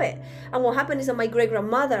it. And what happened is that my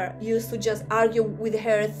great-grandmother used to just argue with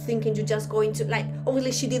her, thinking you're just going to, like,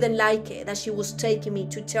 obviously she didn't like it that she was taking me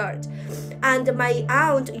to church. And my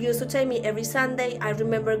aunt used to take me every Sunday. I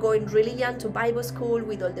remember going really young to Bible school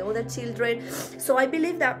with all the other children. So I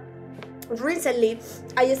believe that recently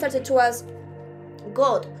I started to ask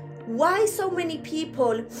God, why so many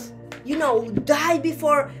people, you know, die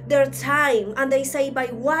before their time? And they say,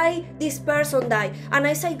 but why this person died? And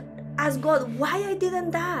I say, ask God, why I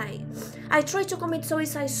didn't die? I tried to commit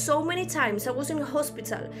suicide so many times. I was in a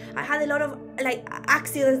hospital. I had a lot of like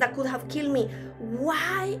accidents that could have killed me.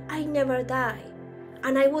 Why I never die?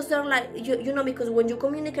 And I was there like, you know, because when you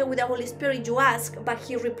communicate with the Holy Spirit, you ask, but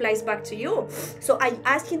He replies back to you. So I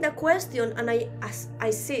asked Him the question, and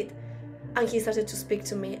I sit. And He started to speak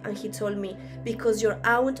to me, and He told me, because your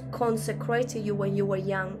aunt consecrated you when you were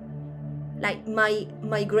young. Like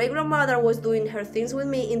my great-grandmother was doing her things with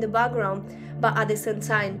me in the background, but at the same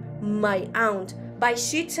time, my aunt, by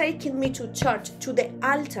she taking me to church, to the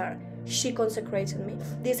altar, she consecrated me.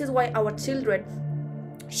 This is why our children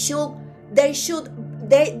should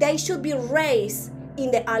be raised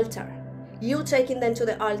in the altar. You taking them to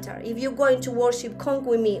the altar. If you're going to worship, come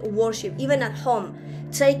with me, worship, even at home,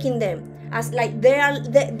 taking them as like they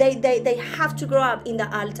have to grow up in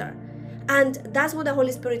the altar. And that's what the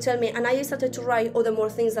Holy Spirit told me. And I started to write other more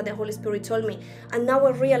things that the Holy Spirit told me. And now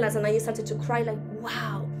I realized, and I started to cry like,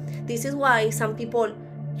 wow, this is why some people,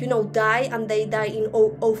 you know, die, and they die in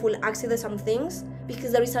awful accidents and things,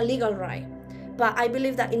 because there is a legal right. But I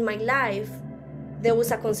believe that in my life, there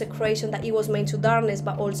was a consecration that it was meant to darkness,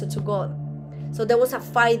 but also to God. So there was a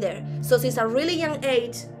fight there. So since a really young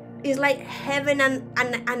age, it's like heaven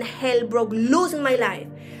and hell broke loose in my life,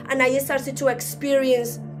 and I started to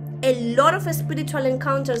experience a lot of spiritual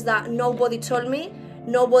encounters that nobody told me,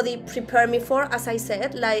 nobody prepared me for. As I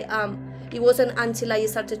said, like it wasn't until I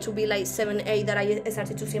started to be like 7, 8 that I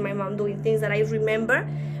started to see my mom doing things that I remember.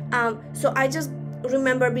 So I just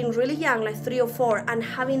remember being really young, like 3 or 4, and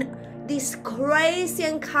having these crazy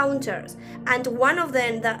encounters. And one of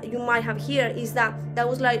them that you might have heard is that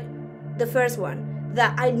was like the first one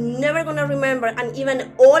that I'm never gonna remember, and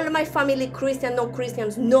even all my family, Christian, no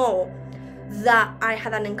Christians, know that I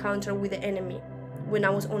had an encounter with the enemy when I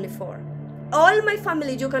was only 4. All my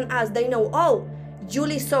family, you can ask, they know, oh,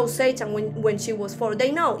 Julie saw Satan when she was 4.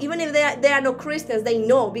 They know, even if they are no Christians, they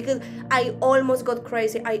know, because I almost got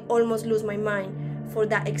crazy. I almost lose my mind for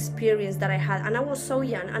that experience that I had, and I was so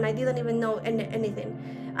young, and I didn't even know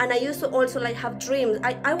anything. And I used to also like have dreams.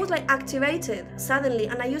 I was like activated suddenly,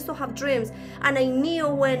 and I used to have dreams, and I knew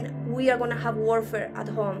when we are gonna have warfare at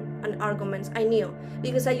home and arguments. I knew,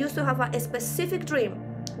 because I used to have a specific dream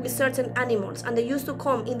with certain animals, and they used to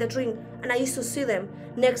come in the dream, and I used to see them.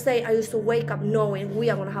 Next day I used to wake up knowing we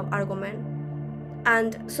are gonna have argument.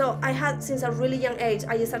 And so I had, since a really young age,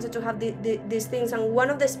 I started to have these things. And one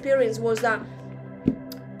of the experiences was that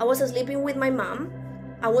I was sleeping with my mom.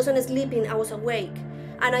 I wasn't sleeping, I was awake.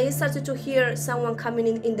 And I started to hear someone coming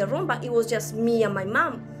in the room, but it was just me and my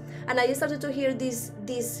mom. And I started to hear this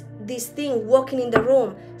thing walking in the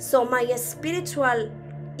room. So my spiritual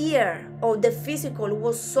ear or the physical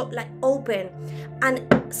was so like open, and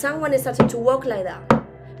someone started to walk like that.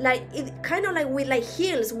 Like it kind of like with like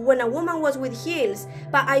heels, when a woman was with heels,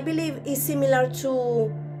 but I believe it's similar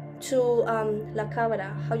to la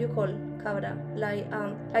cabra, how you call cabra,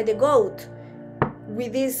 like the goat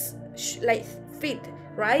with this like feet,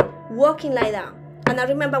 right, walking like that. And I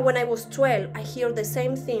remember when I was 12, I hear the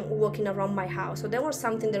same thing walking around my house. So there was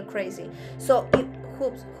something there crazy. So it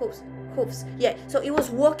hooves, yeah. So it was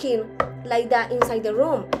walking like that inside the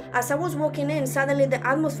room. As I was walking in, suddenly the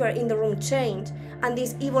atmosphere in the room changed, and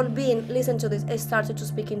this evil being, listen to this, it started to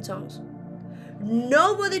speak in tongues.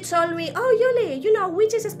 Nobody told me, oh Yuli, you know,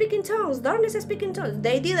 witches speak in tongues, darkness speak in tongues.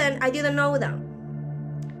 They didn't. I didn't know that.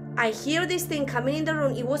 I hear this thing coming in the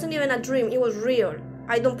room. It wasn't even a dream, it was real.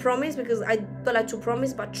 I don't promise, because I don't like to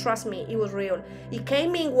promise, but trust me, it was real. It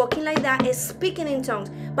came in walking like that, speaking in tongues.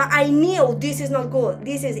 But I knew this is not good,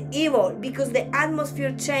 this is evil, because the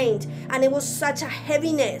atmosphere changed, and it was such a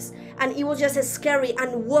heaviness, and it was just scary.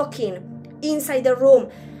 And walking inside the room,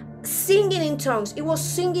 singing in tongues. It was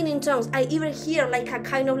singing in tongues. I even hear like a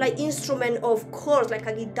kind of like instrument of chords, like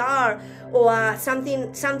a guitar or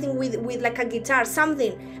something with like a guitar,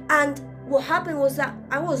 something. And what happened was that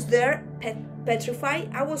I was there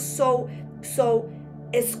petrified. I was so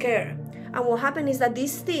scared. And what happened is that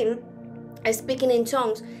this thing, speaking in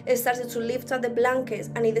tongues, it started to lift up the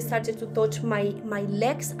blankets, and it started to touch my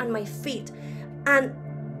legs and my feet. And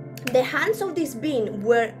the hands of this being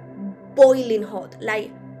were boiling hot,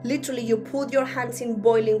 like literally you put your hands in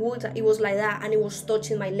boiling water. It was like that, and it was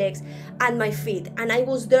touching my legs and my feet. And I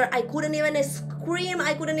was there. I couldn't even scream.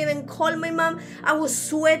 I couldn't even call my mom. I was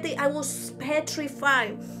sweaty. I was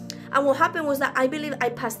petrified. And what happened was that I believe I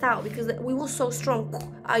passed out, because we were so strong.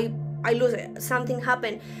 I lose it. Something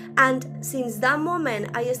happened. And since that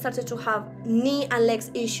moment, I started to have knee and legs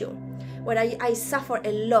issue, where I suffered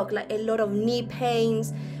a lot of knee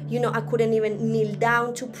pains. You know, I couldn't even kneel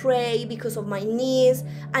down to pray because of my knees.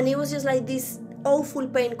 And it was just like this awful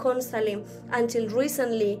pain constantly, until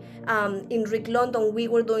recently in Rick London, we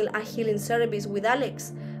were doing a healing service with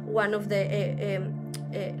Alex, one of the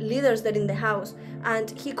leaders there in the house.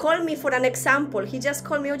 And he called me for an example. He just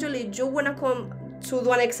called me, oh Julie, you wanna come to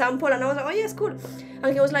do an example? And I was like, oh yes, cool.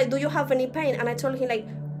 And he was like, do you have any pain? And I told him like,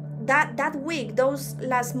 that week, the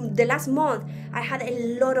last month, I had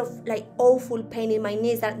a lot of like awful pain in my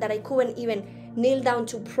knees that I couldn't even kneel down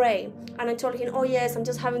to pray. And I told him, oh yes, I'm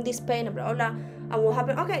just having this pain, blah, blah, blah. And what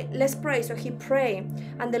happened? Okay, let's pray. So he prayed,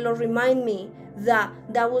 and the Lord reminded me that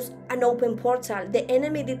was an open portal. The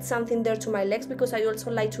enemy did something there to my legs, because I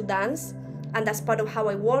also like to dance, and that's part of how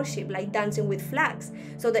I worship, like dancing with flags.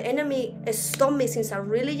 So the enemy stopped me since a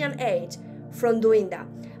really young age from doing that.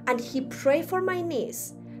 And he prayed for my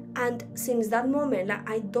knees. And since that moment, like,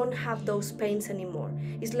 I don't have those pains anymore.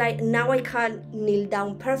 It's like now I can kneel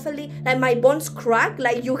down perfectly. Like my bones crack,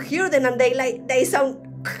 like you hear them, and they sound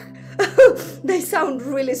they sound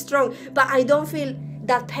really strong. But I don't feel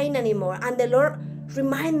that pain anymore. And the Lord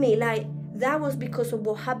remind me, like, that was because of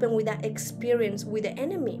what happened with that experience with the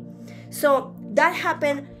enemy. So that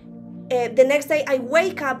happened. The next day I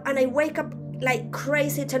wake up like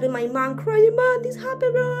crazy, telling my mom, crying, "Mom, this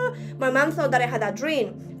happened." Blah. My mom thought that I had a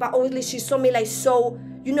dream, but obviously she saw me like so,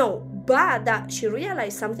 bad, that she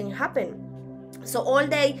realized something happened. So all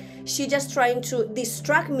day she just trying to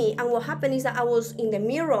distract me, and what happened is that I was in the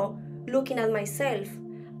mirror looking at myself,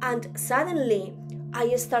 and suddenly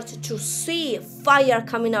I started to see fire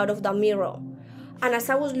coming out of the mirror. And as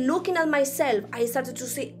I was looking at myself, I started to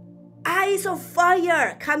see eyes of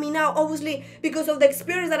fire coming out, obviously because of the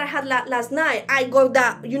experience that I had last night. I got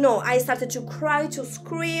that, I started to cry, to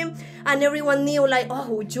scream, and everyone knew, like,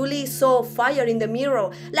 oh, Julie saw fire in the mirror.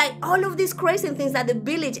 Like, all of these crazy things that the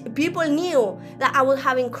village people knew that I was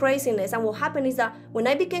having craziness. And what happened is that when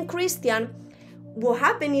I became Christian, I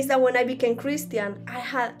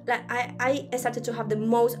started to have the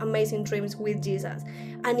most amazing dreams with Jesus.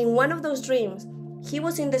 And in one of those dreams, he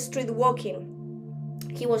was in the street walking.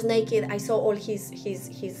 He was naked. I saw all his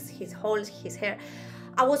holes, his hair.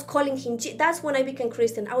 I was calling him. That's when I became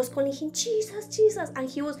Christian. I was calling him Jesus, Jesus, and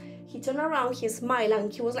he turned around, he smiled,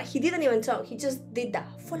 and he was like, he didn't even talk. He just did that.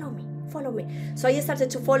 Follow me, follow me. So I started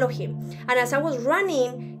to follow him, and as I was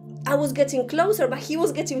running, I was getting closer, but he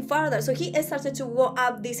was getting farther. So he started to go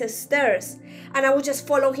up these stairs, and I would just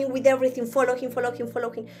follow him with everything, follow him.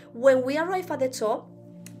 When we arrived at the top,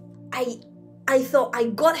 I thought I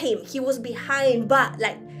got him. He was behind, but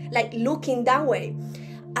like looking that way.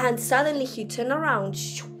 And suddenly he turned around.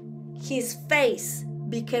 His face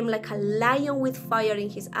became like a lion with fire in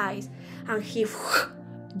his eyes, and he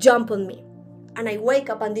jumped on me. And I wake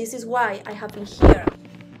up, and this is why I have been here.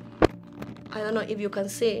 I don't know if you can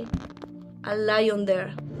see a lion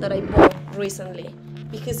there that I bought recently,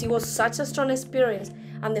 because it was such a strong experience.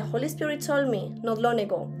 And the Holy Spirit told me not long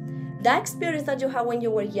ago, that experience that you had when you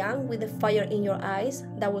were young with the fire in your eyes,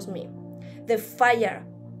 that was me. The fire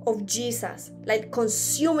of Jesus, like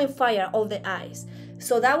consuming fire of the eyes.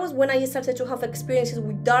 So that was when I started to have experiences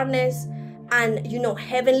with darkness and,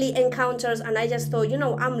 heavenly encounters. And I just thought,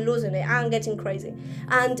 I'm losing it. I'm getting crazy.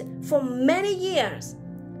 And for many years,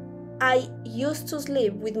 I used to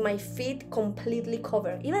sleep with my feet completely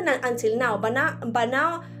covered, even until now. But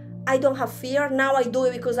now I don't have fear. Now I do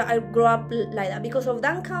it because I grew up like that. Because of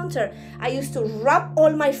that encounter, I used to wrap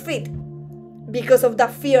all my feet because of the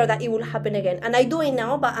fear that it will happen again. And I do it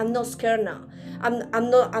now, but I'm not scared now. I'm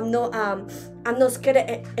not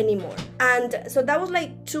scared anymore. And so that was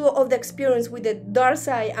like two of the experience with the dark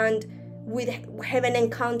side and with heaven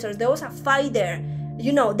encounters. There was a fight there.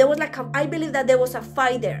 There was I believe that there was a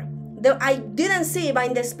fight there. I didn't see it, but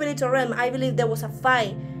in the spiritual realm, I believe there was a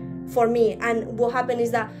fight for me. And what happened is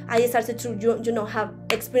that I started to have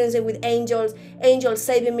experiences with angels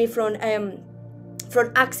saving me from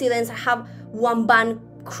accidents. I have one van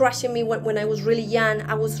crashing me when I was really young.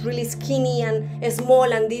 I was really skinny and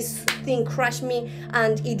small, and this thing crashed me,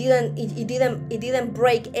 and it didn't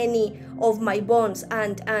break any of my bones.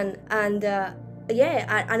 And I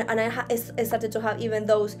started to have even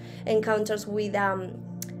those encounters with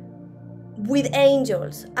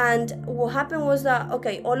angels. And what happened was that,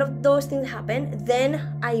 okay, all of those things happened.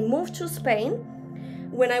 Then I moved to Spain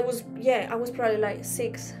when I was probably like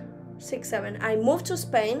 6, 7. I moved to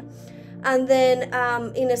Spain, and then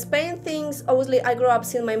in Spain, things, obviously I grew up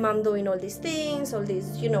seeing my mom doing all these things, all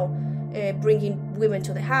these, bringing women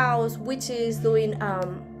to the house, witches, doing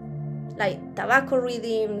like tobacco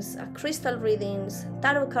readings, crystal readings,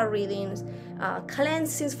 tarot card readings,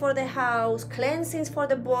 cleansings for the house, cleansings for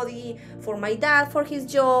the body, for my dad, for his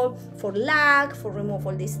job, for luck, for remove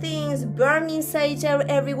all these things, burning sage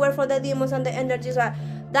everywhere for the demons and the energies.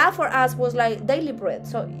 That for us was like daily bread.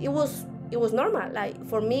 So it was normal. Like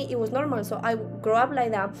for me, it was normal. So I grew up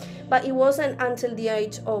like that. But it wasn't until the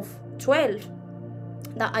age of 12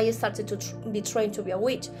 that I started to be trained to be a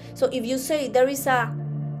witch. So if you say there is a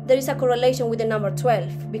correlation with the number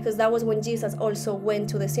 12, because that was when Jesus also went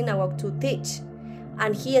to the synagogue to teach,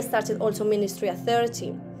 and he started also ministry at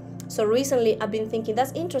 30. So recently I've been thinking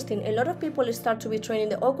that's interesting. A lot of people start to be trained in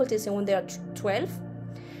the occultism when they are 12,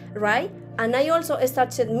 right? And I also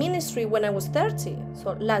started ministry when I was 30,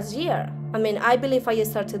 so last year. I mean, I believe I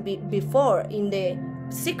started before in the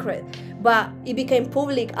secret, but it became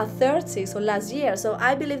public at 30, so last year. So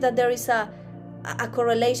I believe that there is a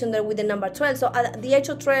correlation there with the number 12. So at the age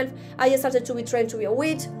of 12, I started to be trained to be a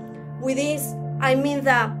witch. With this, I mean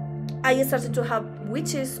that I started to have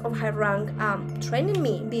witches of high rank training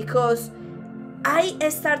me, because I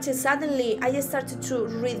started to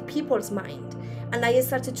read people's mind, and I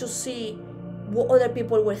started to see what other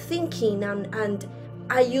people were thinking, and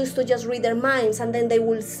I used to just read their minds, and then they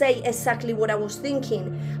will say exactly what I was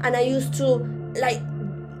thinking, and I used to like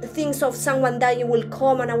things of someone dying will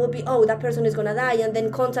come, and I will be, oh, that person is gonna die, and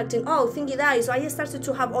then contacting, oh, think he died. So I started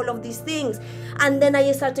to have all of these things, and then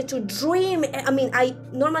I started to dream. I mean, I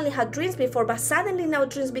normally had dreams before, but suddenly now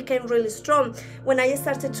dreams became really strong when I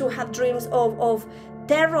started to have dreams of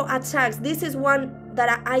terror attacks. This is one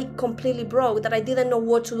that I completely broke, that I didn't know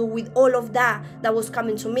what to do with all of that was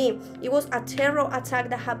coming to me. It was a terror attack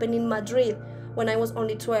that happened in Madrid when I was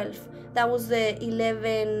only 12. That was the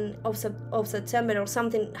 11th of September or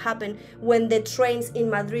something happened when the trains in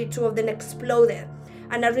Madrid, 2 of them exploded.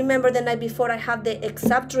 And I remember the night before I had the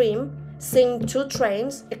exact dream, seeing 2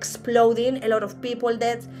 trains exploding, a lot of people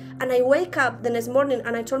dead. And I wake up the next morning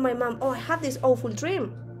and I told my mom, oh, I had this awful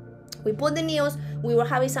dream. We put the news, we were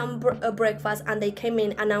having some breakfast, and they came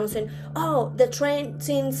in announcing, oh, the train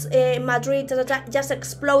since Madrid just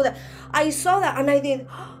exploded. I saw that and I did,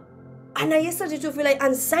 and I started to feel like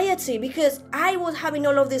anxiety, because I was having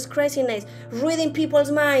all of this craziness, reading people's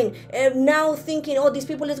mind, now thinking, oh, these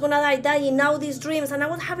people is gonna dying, now these dreams, and I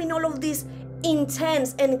was having all of these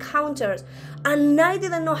intense encounters, and I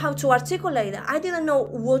didn't know how to articulate that. I didn't know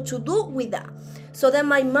what to do with that. So then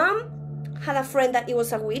my mom had a friend that it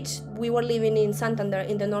was a witch. We were living in Santander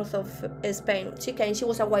in the north of Spain. She came, she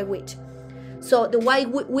was a white witch. So the white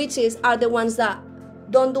witches are the ones that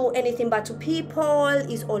don't do anything bad to people.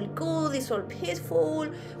 It's all good, it's all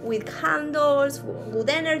peaceful, with candles, good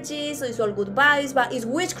energy, so it's all good vibes, but it's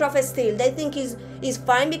witchcraft still. They think it's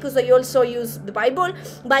fine because they also use the Bible,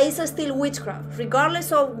 but it's still witchcraft.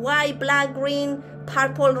 Regardless of white, black, green,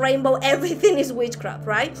 purple, rainbow, everything is witchcraft,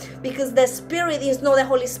 right? Because the spirit is not the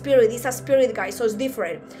Holy Spirit, it's a spirit guy, so it's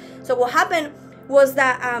different. So what happened was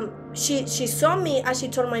that she saw me and she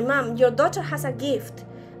told my mom, your daughter has a gift.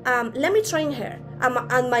 Let me train her.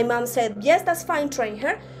 And my mom said, yes, that's fine, train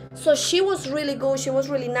her. So she was really good. She was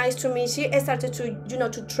really nice to me. She started to,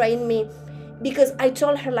 to train me, because I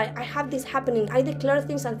told her, like, I have this happening. I declare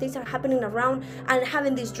things and things are happening around, and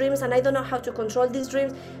having these dreams, and I don't know how to control these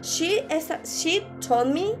dreams. She taught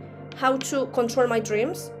me how to control my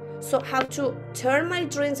dreams. So how to turn my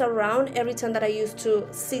dreams around every time that I used to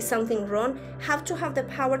see something wrong, how to have the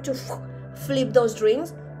power to flip those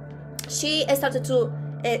dreams. She started to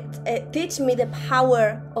teach me the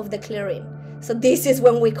power of declaring. So this is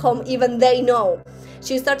when we come, even they know.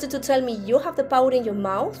 She started to tell me, you have the power in your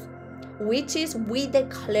mouth, which is we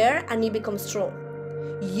declare and it becomes true.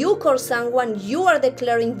 You curse someone, you are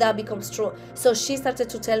declaring, that becomes true. So she started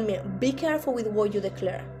to tell me, be careful with what you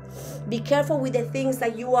declare. Be careful with the things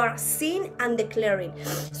that you are seeing and declaring.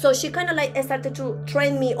 So she kind of like started to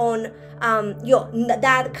train me on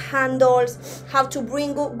that candles, how to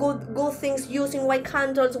bring good things using white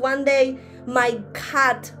candles. One day my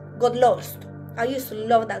cat got lost. I used to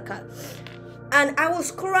love that cat, and I was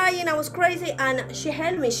crying, I was crazy, and she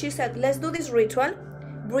helped me. She said, let's do this ritual,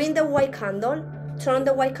 bring the white candle, turn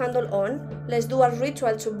the white candle on, let's do a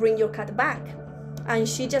ritual to bring your cat back. And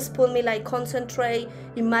she just put me like, concentrate,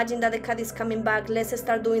 imagine that the cat is coming back, let's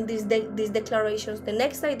start doing these declarations. The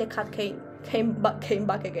next day the cat came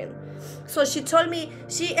back again. So she told me,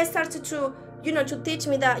 she started to to teach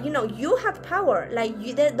me that you have power, like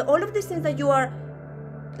all of these things that you are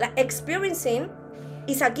like experiencing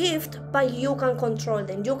is a gift, but you can control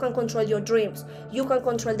them. You can control your dreams, you can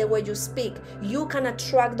control the way you speak, you can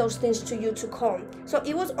attract those things to you to come. So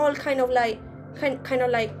it was all kind of like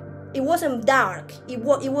it wasn't dark, it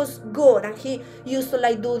was good. And he used to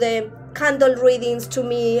like do the candle readings to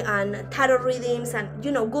me and tarot readings and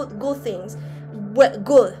good things. Well,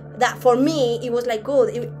 good, that for me it was like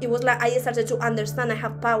good. It was like I started to understand I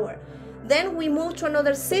have power. Then we moved to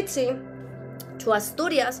another city, to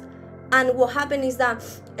Asturias, and what happened is that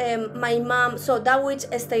my mom, so that witch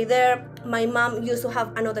stayed there. My mom used to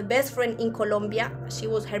have another best friend in Colombia. She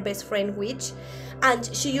was her best friend witch, and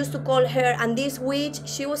she used to call her, and this witch,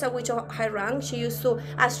 she was a witch of high rank. She used to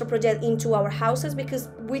astral project into our houses, because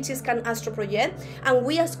witches can astral project, and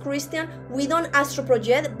we as Christian, we don't astral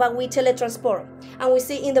project, but we teletransport. And we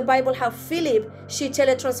see in the Bible how Philip, she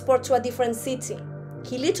teletransport to a different city.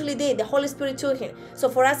 He literally did. The Holy Spirit took him. So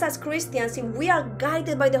for us as Christians, if we are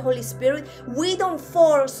guided by the Holy Spirit, we don't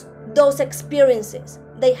force those experiences.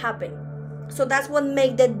 They happen. So that's what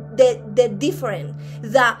makes the difference.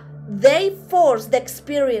 That they force the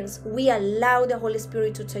experience. We allow the Holy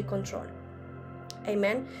Spirit to take control.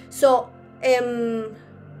 Amen. So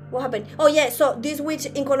what happened? Oh yeah, so this witch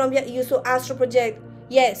in Colombia used to astral project.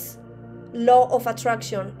 Yes. Law of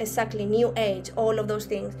attraction, exactly, new age, all of those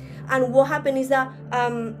things. And what happened is that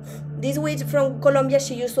this witch from Colombia,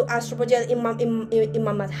 she used to astral project in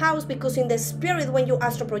Mama's house, because in the spirit, when you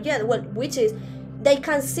astral project, well, witches, they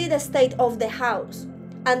can see the state of the house,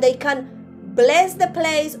 and they can bless the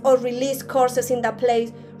place or release curses in that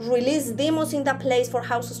place, release demons in that place for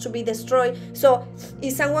houses to be destroyed. So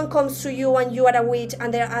if someone comes to you and you are a witch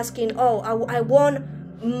and they're asking, oh, I want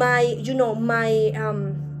my,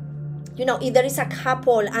 if there is a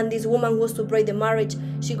couple and this woman wants to break the marriage,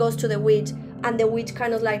 she goes to the witch, and the witch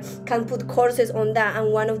kind of like can put curses on that.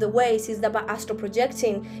 And one of the ways is that by astral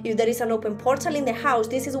projecting, if there is an open portal in the house,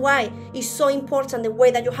 this is why it's so important the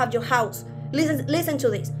way that you have your house. Listen to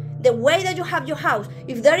this. The way that you have your house,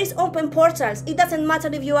 if there is open portals, it doesn't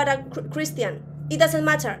matter if you are a Christian. It doesn't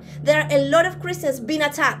matter. There are a lot of Christians being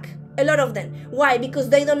attacked. A lot of them. Why? Because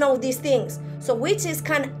they don't know these things. So witches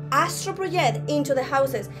can astral project into the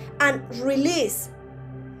houses and release.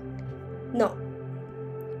 No,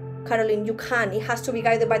 Caroline, you can. It has to be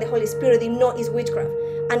guided by the Holy Spirit. If not, it's witchcraft.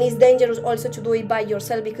 And it's dangerous also to do it by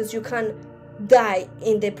yourself because you can die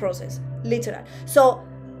in the process. Literal. So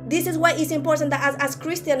this is why it's important that as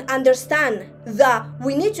Christians understand that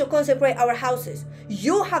we need to consecrate our houses.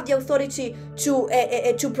 You have the authority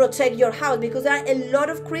to protect your house, because there are a lot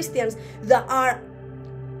of Christians that are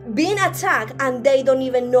being attacked and they don't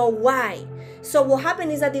even know why. So what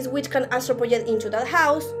happens is that this witch can astral project into that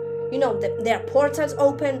house. There are portals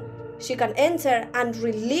open. She can enter and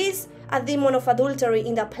release a demon of adultery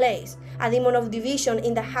in that place, a demon of division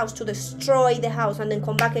in the house to destroy the house, and then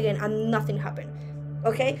come back again and nothing happened.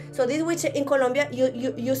 Okay, so this witch in Colombia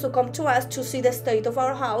you used to come to us to see the state of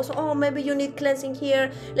our house. Oh, maybe you need cleansing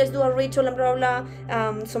here, let's do a ritual and blah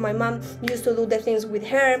blah. So my mom used to do the things with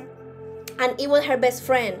her, and it was her best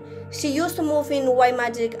friend. She used to move in white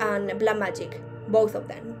magic and black magic, both of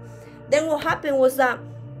them. Then what happened was that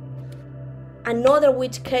another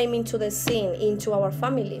witch came into the scene, into our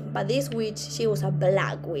family. But this witch, she was a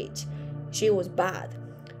black witch. She was bad.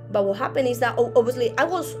 But what happened is that obviously I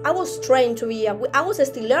was trained to be I was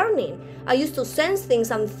still learning. I used to sense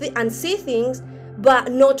things and see things,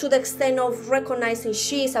 but not to the extent of recognizing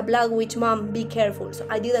she's a black witch, mom, be careful. So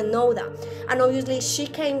I didn't know that. And obviously she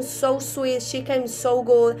came so sweet, she came so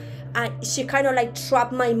good. She kind of like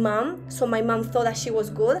trapped my mom, so my mom thought that she was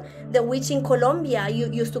good. The witch in Colombia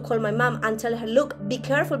used to call my mom and tell her, look, be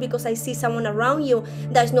careful because I see someone around you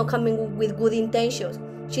that's not coming with good intentions.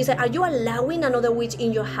 She said, are you allowing another witch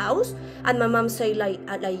in your house? And my mom said like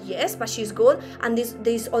yes, but she's good. And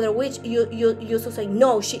this other witch you used to say,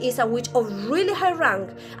 no, she is a witch of really high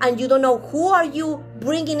rank, and you don't know who are you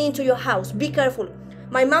bringing into your house. Be careful.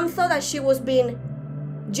 My mom thought that she was being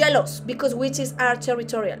jealous because witches are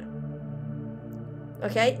territorial.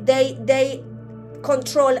 Okay, they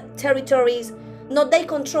control territories. Not they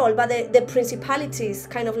control, but the principalities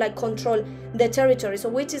kind of like control the territory. So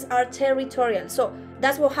witches are territorial. So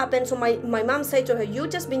that's what happened. So my mom said to her, you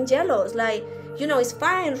just been jealous, like, it's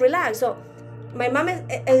fine, relax. So my mom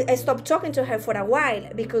stopped talking to her for a while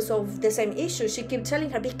because of the same issue. She kept telling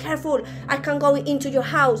her, be careful, I can't go into your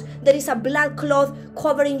house, there is a black cloth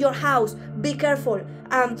covering your house, be careful.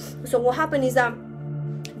 So what happened is that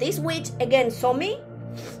this witch again saw me,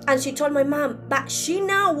 and she told my mom, but she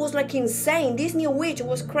now was like insane. This new witch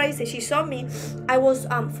was crazy. She saw me, I was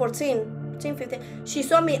 14, 15. She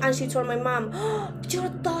saw me and she told my mom, oh, your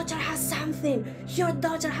daughter has something,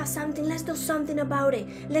 let's do something about it,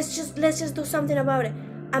 let's just do something about it.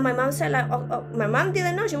 And my mom said like, oh, my mom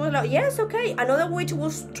didn't know. She was like, yes, okay. Another witch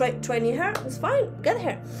was training her, it's fine, get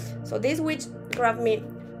her. So this witch grabbed me.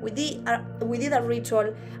 We did a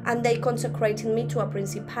ritual, and they consecrated me to a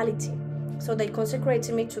principality. So they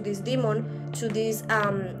consecrated me to this demon, to this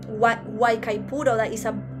Huaycaipuro, that is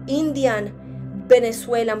an Indian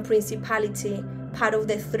Venezuelan principality, part of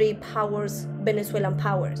the three powers, Venezuelan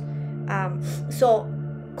powers. So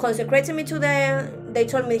consecrated me to them. They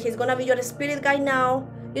told me he's gonna be your spirit guide now.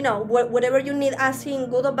 Whatever you need, ask him,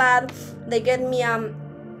 good or bad. They get me a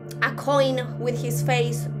coin with his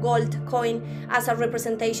face, gold coin, as a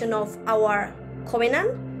representation of our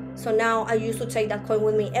covenant. So now I used to take that coin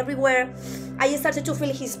with me everywhere. I started to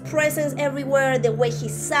feel his presence everywhere, the way he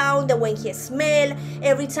sound, the way he smell,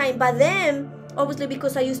 every time. But then, obviously,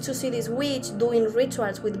 because I used to see this witch doing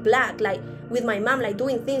rituals with black, like with my mom, like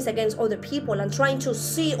doing things against other people and trying to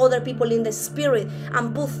see other people in the spirit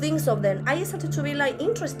and put things of them, I started to be like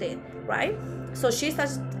interested, right? So she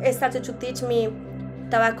started to teach me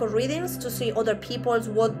tobacco readings to see other people's,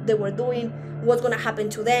 what they were doing, what's gonna happen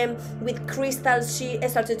to them. With crystals, she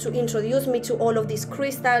started to introduce me to all of these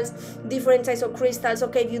crystals, different types of crystals.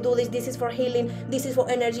 Okay, if you do this, this is for healing, this is for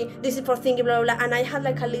energy, this is for thinking, blah blah blah. And I had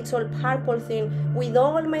like a little purple thing with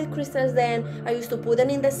all my crystals. Then I used to put them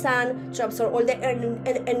in the sun to absorb all the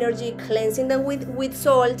energy, cleansing them with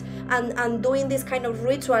salt, and doing this kind of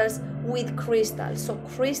rituals with crystals. So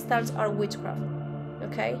crystals are witchcraft.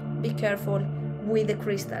 okay? Be careful with the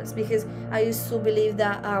crystals, because I used to believe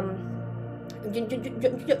that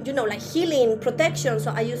you know, like healing, protection.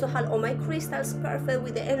 So I used to have all my crystals perfect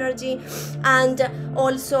with the energy, and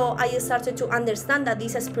also I started to understand that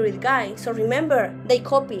this is a spirit guide. So remember, they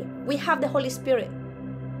copy. We have the Holy Spirit.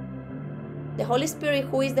 The Holy Spirit,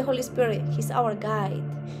 who is the Holy Spirit? He's our guide.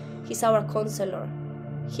 He's our counselor.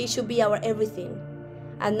 He should be our everything.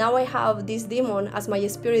 And now I have this demon as my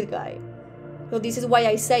spirit guide. So this is why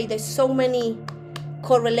I say there's so many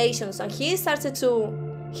correlations. And he started to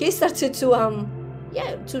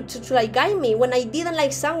like guide me when I didn't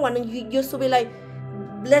like someone, and you used to be like,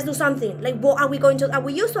 let's do something, like what are we going to, and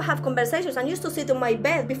we used to have conversations, and used to sit on my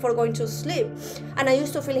bed before going to sleep, and I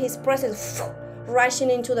used to feel his presence rushing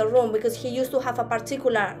into the room, because he used to have a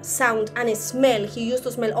particular sound and a smell. He used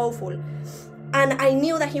to smell awful, and I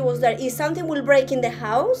knew that he was there. If something will break in the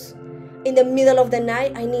house in the middle of the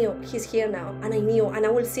night, I knew he's here now, and I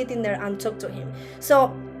will sit in there and talk to him.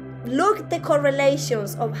 So look the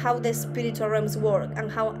correlations of how the spiritual realms work,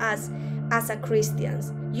 and how as a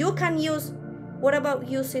Christians you can use. What about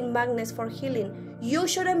using magnets for healing? You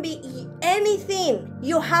shouldn't be anything.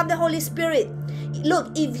 You have the Holy Spirit.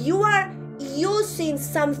 Look, if you are using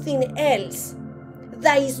something else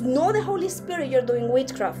that is not the Holy Spirit, you're doing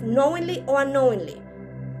witchcraft, knowingly or unknowingly.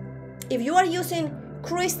 If you are using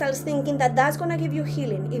crystals thinking that that's going to give you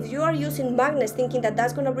healing, if you are using magnets thinking that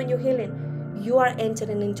that's going to bring you healing, you are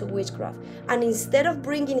entering into witchcraft. And instead of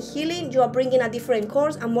bringing healing, you are bringing a different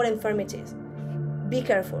cause and more infirmities. Be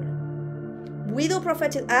careful. We do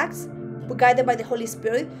prophetic acts guided by the Holy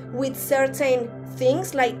Spirit with certain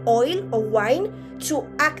things like oil or wine to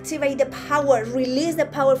activate the power, release the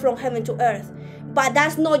power from heaven to earth. But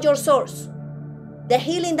that's not your source. The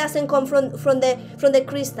healing doesn't come from the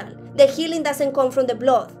crystal. The healing doesn't come from the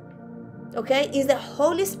blood. Okay? It's the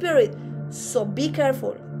Holy Spirit. So be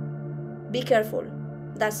careful. Be careful.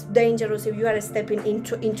 That's dangerous if you are stepping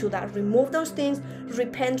into that. Remove those things.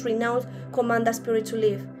 Repent, renounce, command the spirit to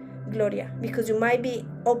leave. Gloria. Because you might be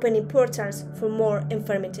opening portals for more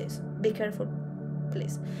infirmities. Be careful,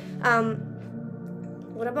 please.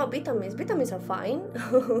 What about vitamins? Vitamins are fine.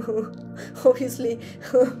 Obviously.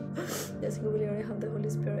 Yes, you will already have the Holy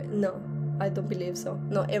Spirit. No, I don't believe so.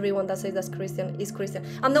 No, everyone that says that's Christian is Christian.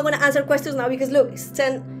 I'm not going to answer questions now because look, it's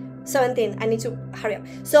 10:17. I need to hurry up.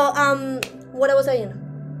 So, what I was saying?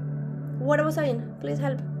 Please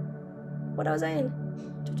help. What I was saying?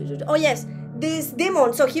 Oh, yes. This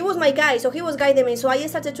demon, so he was my guy, so he was guiding me. So I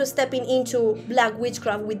started to stepping into black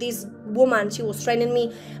witchcraft with this woman. She was training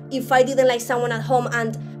me if I didn't like someone at home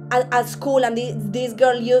and at school, and this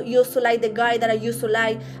girl used to like the guy that I used to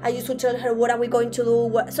like. I used to tell her, what are we going to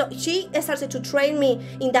do? So she started to train me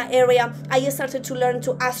in that area. I started to learn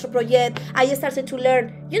to astral project. I started to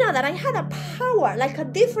learn, that I had a power, like a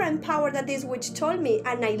different power that this witch told me,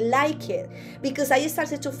 and I like it because I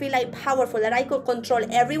started to feel like powerful, that I could control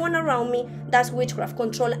everyone around me. That's witchcraft,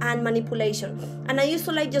 control and manipulation. And I used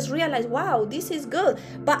to just realize, wow, this is good.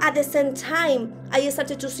 But at the same time, I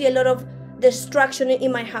started to see a lot of destruction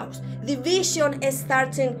in my house. Division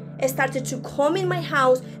started to come in my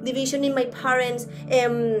house. Division in my parents,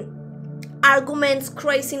 arguments,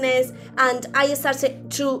 craziness, and I started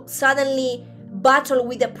to suddenly battle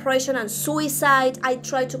with depression and suicide. I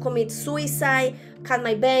tried to commit suicide, cut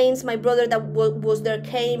my veins. My brother that was there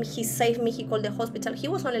came. He saved me. He called the hospital. He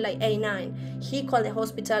was only like 8-9. He called the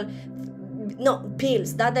hospital. No,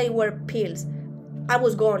 pills. That day were pills. I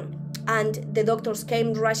was gone. And the doctors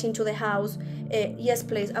came rushing to the house. Yes,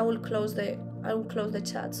 please. I will close the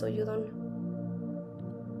chat so you don't.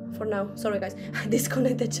 For now, sorry guys.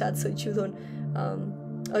 Disconnect the chat so you don't.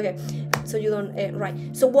 Okay, so you don't. Right.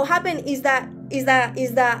 So what happened is that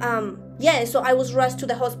yeah. So I was rushed to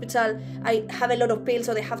the hospital. I have a lot of pills,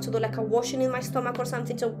 so they have to do like a washing in my stomach or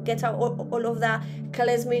something to get out all of that,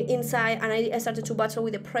 cleanse me inside. And I started to battle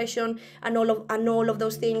with depression and all of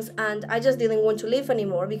those things. And I just didn't want to live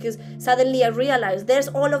anymore because suddenly I realized there's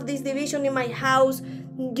all of this division in my house.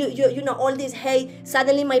 All this hate.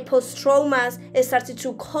 Suddenly my post-traumas started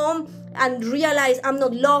to come and realize I'm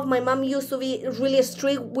not loved. My mom used to be really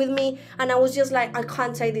strict with me, and I was just like, I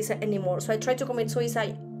can't take this anymore. So I tried to commit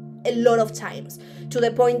suicide a lot of times, to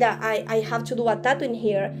the point that I have to do a tattoo in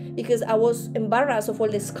here because I was embarrassed of all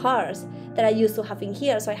the scars that I used to have in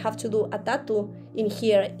here. So I have to do a tattoo in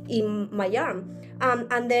here in my arm.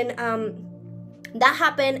 And then that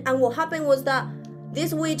happened, and what happened was that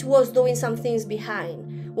this witch was doing some things behind.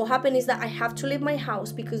 What happened is that I have to leave my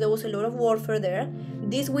house because there was a lot of warfare there.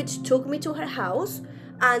 This witch took me to her house,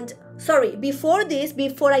 and before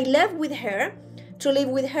I left with her to live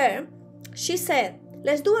with her, she said,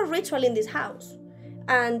 let's do a ritual in this house.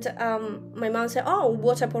 And my mom said, oh,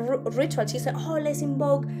 what type of ritual? She said, oh, let's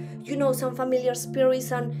invoke, some familiar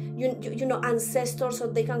spirits and, ancestors, so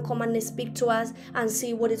they can come and speak to us and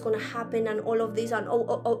see what is going to happen and all of this. And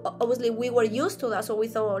obviously we were used to that, so we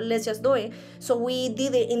thought, let's just do it. So we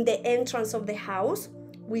did it in the entrance of the house.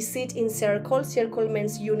 We sit in circle. Circle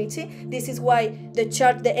means unity. This is why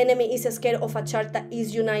the enemy is scared of a church that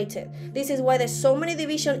is united. This is why there's so many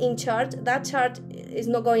division in church. That church is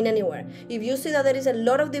not going anywhere. If you see that there is a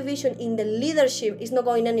lot of division in the leadership, it's not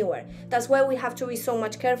going anywhere. That's why we have to be so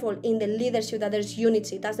much careful in the leadership, that there's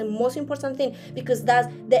unity. That's the most important thing, because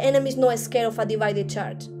the enemy is not scared of a divided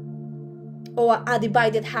church or a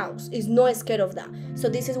divided house. Is not scared of that. So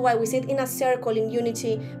this is why we sit in a circle in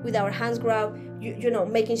unity with our hands grabbed,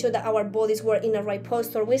 making sure that our bodies were in the right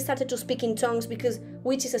posture. We started to speak in tongues, because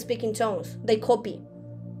witches speak in tongues. They copy.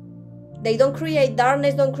 They don't create,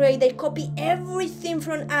 darkness don't create, they copy everything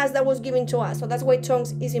from us that was given to us. So that's why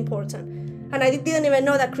tongues is important. And I didn't even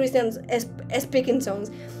know that Christians speak in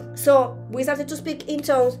tongues. So we started to speak in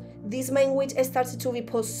tongues. This main witch started to be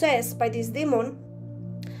possessed by this demon.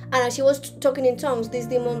 And as she was talking in tongues, this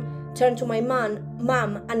demon turned to my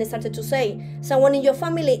mom and started to say, someone in your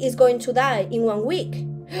family is going to die in 1 week.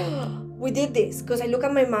 We did this because I look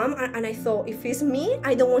at my mom and I thought, if it's me,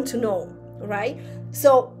 I don't want to know, right?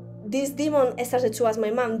 So this demon started to ask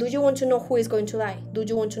my mom, do you want to know who is going to die? Do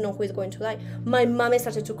you want to know who is going to die? My mom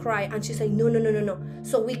started to cry and she said, no.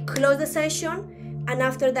 So we closed the session. And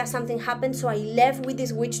after that, something happened. So I left with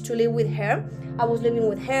this witch to live with her. I was living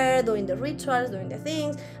with her, doing the rituals, doing the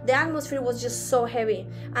things. The atmosphere was just so heavy.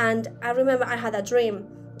 And I remember I had a dream.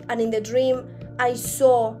 And in the dream, I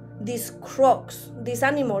saw these crocs, these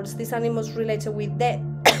animals related with death.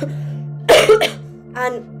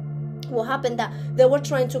 And what happened that they were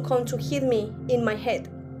trying to come to hit me in my head.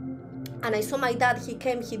 And I saw my dad, he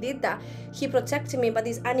came, he did that. He protected me, but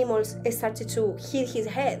these animals started to hit his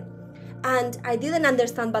head. And I didn't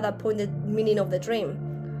understand by that point the meaning of the dream.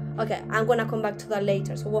 Okay, I'm gonna come back to that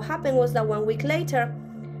later. So what happened was that 1 week later,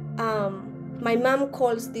 my mom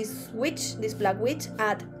calls this witch, this black witch,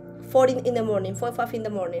 at 4 in the morning, 4 or 5 in the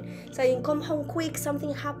morning, saying, come home quick,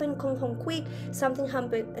 something happened, come home quick, something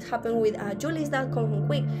happened with Julie's dad, come home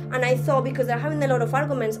quick. And I thought, because they're having a lot of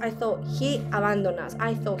arguments, I thought he abandoned us,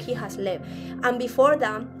 I thought he has left. And before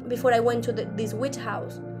I went to this witch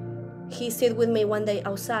house, he stayed with me one day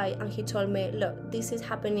outside and he told me, look, this is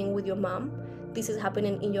happening with your mom. This is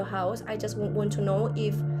happening in your house. I just want to know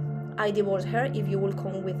if I divorce her, if you will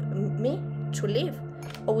come with me to live.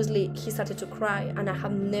 Obviously, he started to cry and I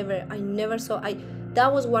never saw,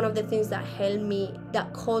 that was one of the things that helped me,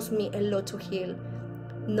 that caused me a lot to heal.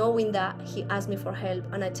 Knowing that he asked me for help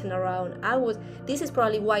and I turned around. This is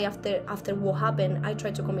probably why after what happened, I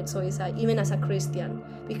tried to commit suicide, even as a Christian,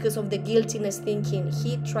 because of the guiltiness thinking.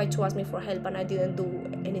 He tried to ask me for help and I didn't do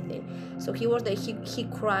anything. So he was there, he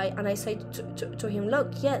cried, and I said to him,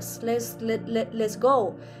 look, yes, let's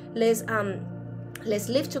go. Let's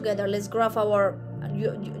live together. Let's grab our,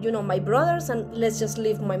 my brothers, and let's just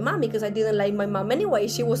leave my mom, because I didn't like my mom anyway.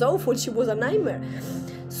 She was awful. She was a nightmare.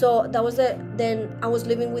 So that was then I was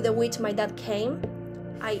living with a witch. My dad came.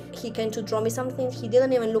 He came to draw me something. He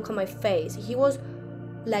didn't even look at my face. He was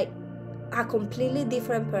like a completely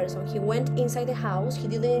different person. He went inside the house. He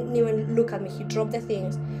didn't even look at me. He dropped the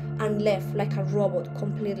things and left like a robot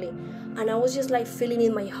completely. And I was just like feeling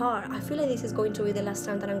in my heart, I feel like this is going to be the last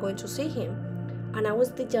time that I'm going to see him. And I was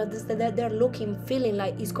just there looking, feeling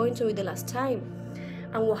like it's going to be the last time.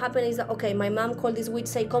 And what happened is that, okay, my mom called this witch,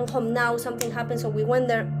 say, come home now, something happened. So we went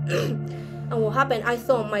there. And what happened, I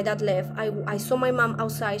thought my dad left. I saw my mom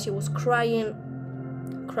outside. She was crying.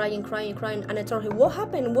 And I told her, what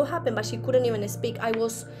happened? But she couldn't even speak. I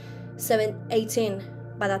was 18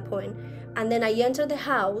 by that point. And then I entered the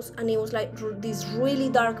house, and it was like this really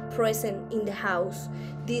dark presence in the house.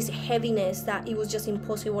 This heaviness that it was just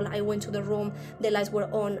impossible. I went to the room. The lights were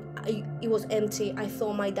on. It was empty. I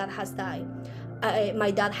thought my dad has died. My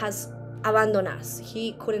dad has abandoned us.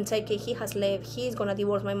 He couldn't take it. He has left. He's gonna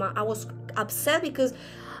divorce my mom. I was upset because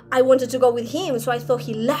I wanted to go with him, so I thought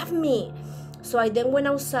he left me. So I then went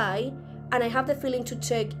outside, and I have the feeling to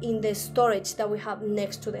check in the storage that we have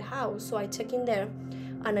next to the house. So I checked in there,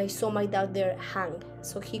 and I saw my dad there hanged.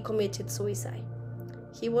 So he committed suicide.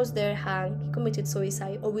 He was there hanged. He committed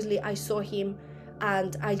suicide. Obviously, I saw him,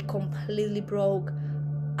 and I completely broke.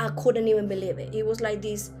 I couldn't even believe it. It was like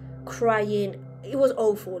this crying. It was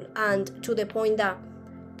awful, and to the point that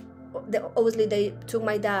obviously they took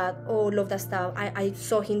my dad, all of that stuff. I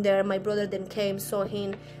saw him there. My brother then came, saw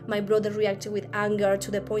him. My brother reacted with anger to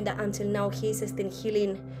the point that until now he's still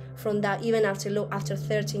healing from that, even after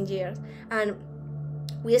 13 years. And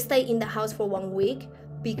We stayed in the house for 1 week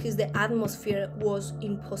because the atmosphere was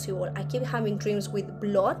impossible. I keep having dreams with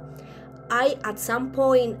blood. At some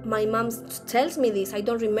point, my mom tells me this, I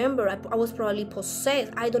don't remember, I was probably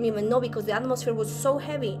possessed, I don't even know, because the atmosphere was so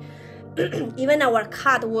heavy. Even our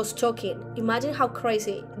cat was talking. Imagine how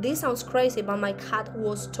crazy, this sounds crazy, but my cat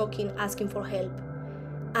was talking, asking for help.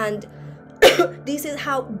 And this is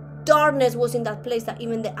how darkness was in that place, that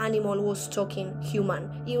even the animal was talking human.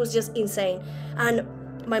 It was just insane. And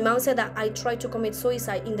my mom said that I tried to commit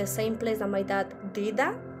suicide in the same place that my dad did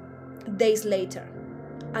that days later.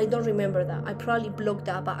 I don't remember that. I probably blocked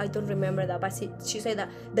that, but I don't remember that. But she said that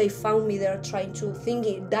they found me there trying to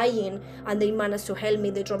dying, and they managed to help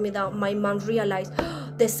me. They dropped me down. My mom realized, oh,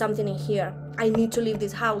 there's something in here. I need to leave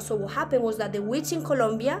this house. So what happened was that the witch in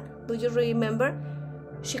Colombia, do you remember?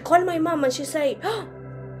 She called my mom and she said, oh,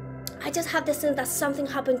 I just have the sense that something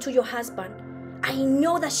happened to your husband. I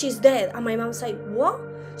know that she's dead. And my mom said, what?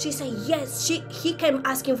 She said, yes, he came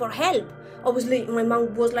asking for help. Obviously, my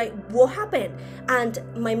mom was like, what happened? And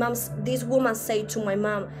this woman said to my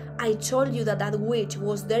mom, I told you that witch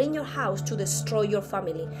was there in your house to destroy your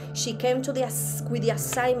family. She came with the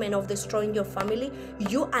assignment of destroying your family.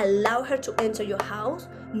 You allow her to enter your house.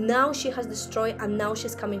 Now she has destroyed, and now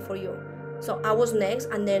she's coming for you. So I was next,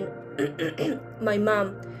 and then my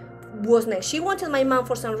mom was next. She wanted my mom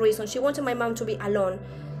for some reason. She wanted my mom to be alone.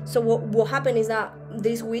 So what happened is that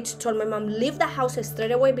this witch told my mom, leave the house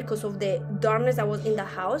straight away because of the darkness that was in the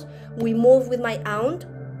house. We moved with my aunt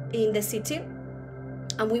in the city,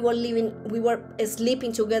 and we were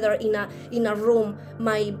sleeping together in a room.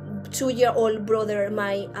 My 2-year-old brother,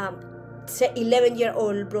 my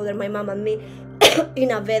 11-year-old brother, my mom and me in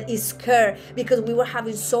a bed, is scared because we were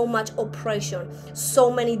having so much oppression, so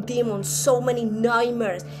many demons, so many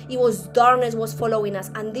nightmares. It was darkness was following us.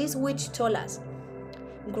 And this witch told us,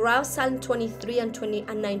 grab Psalm 23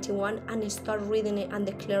 and 91 and start reading it and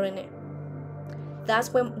declaring it. That's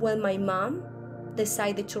when my mom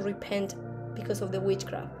decided to repent because of the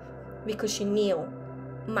witchcraft, because she knew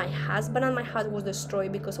my husband and my house was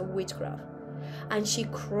destroyed because of witchcraft. And she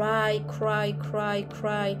cried.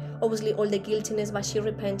 Obviously all the guiltiness, but she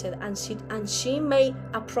repented, and she made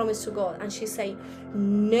a promise to God, and she said,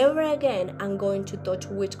 never again I'm going to touch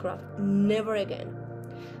witchcraft, never again.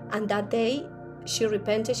 And that day she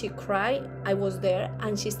repented, she cried, I was there,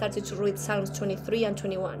 and she started to read Psalms 23 and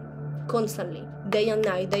 21 constantly, day and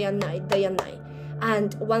night.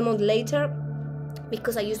 And 1 month later,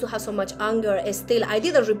 because I used to have so much anger, still I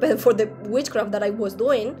didn't repent for the witchcraft that I was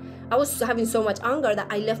doing. I was having so much anger that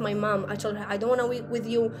I left my mom. I told her, I don't want to be with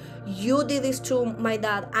you. You did this to my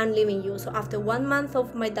dad. I'm leaving you. So after 1 month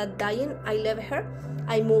of my dad dying, I left her.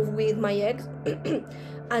 I moved with my ex.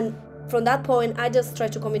 And from that point, I just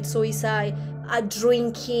tried to commit suicide,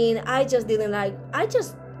 drinking.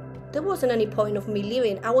 There wasn't any point of me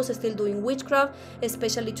leaving. I was still doing witchcraft,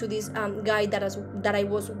 especially to this guy that I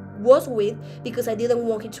was with, because I didn't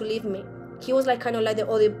want him to leave me. He was kind of like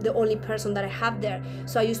the only person that I have there.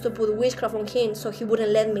 So I used to put witchcraft on him so he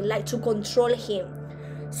wouldn't let me, to control him.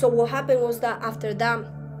 So what happened was that after that,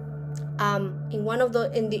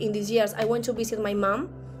 in these years, I went to visit my mom.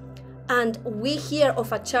 And we hear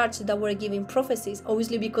of a church that were giving prophecies,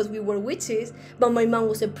 obviously because we were witches, but my mom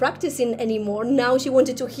wasn't practicing anymore. Now she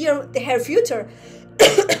wanted to hear her future.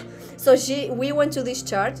 So we went to this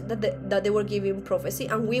church that they were giving prophecy,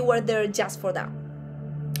 and we were there just for that.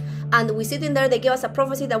 And we sitting there, they gave us a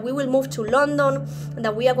prophecy that we will move to London, and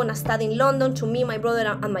that we are going to study in London, to me, my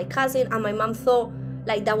brother, and my cousin. And my mom thought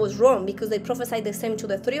that was wrong because they prophesied the same to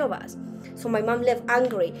the three of us. So my mom left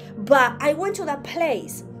angry. But I went to that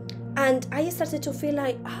place, and I started to feel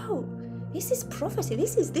oh, this is prophecy.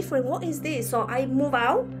 This is different. What is this? So I moved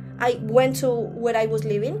out. I went to where I was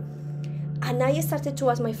living, and I started to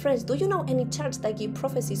ask my friends, do you know any church that give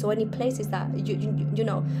prophecies, or any places that, you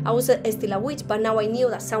know, I was still a witch, but now I knew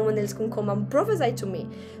that someone else can come and prophesy to me.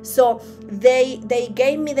 So they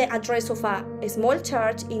gave me the address of a small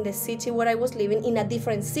church in the city where I was living, in a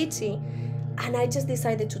different city, and I just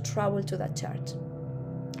decided to travel to that church.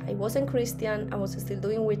 I wasn't Christian, I was still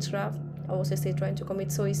doing witchcraft, I was still trying to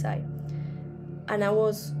commit suicide. And I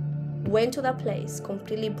went to that place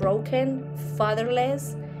completely broken,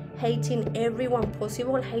 fatherless, hating everyone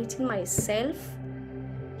possible, hating myself.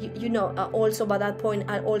 Also by that point,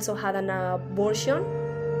 I also had an abortion.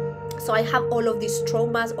 So I have all of these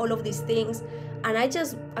traumas, all of these things. And I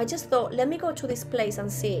just thought, let me go to this place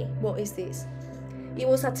and see, what is this? It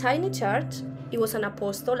was a tiny church. It was an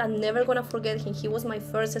apostle. I'm never gonna forget him. He was my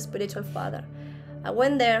first spiritual father. I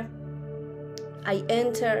went there. I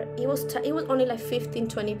entered. It was only 15,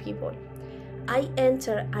 20 people. I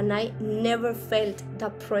entered and I never felt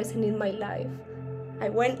that presence in my life. I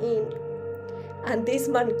went in and this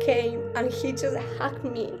man came and he just hugged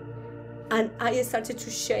me and I started to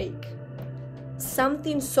shake.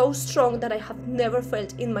 Something so strong that I have never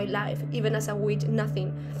felt in my life, even as a witch,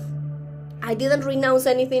 nothing. I didn't renounce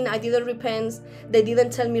anything, I didn't repent, they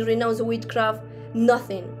didn't tell me renounce witchcraft,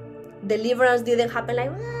 nothing. Deliverance didn't happen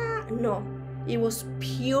like, no. It was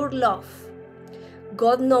pure love.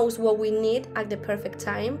 God knows what we need at the perfect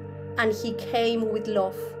time, and he came with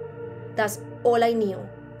love. That's all I knew.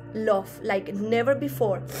 Love, like never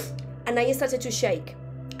before. And I started to shake.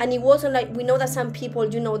 And it wasn't like, we know that some people,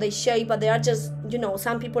 they shake, but they are just,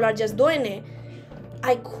 some people are just doing it.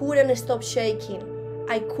 I couldn't stop shaking.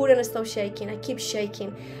 I keep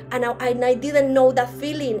shaking. And I didn't know that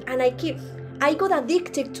feeling. And I got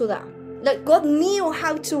addicted to that. Like God knew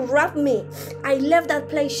how to wrap me. I left that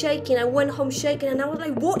place shaking. I went home shaking and I was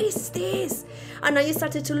like, what is this? And I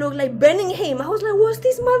started to look like burning him. I was like, what's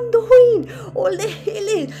this man doing? All the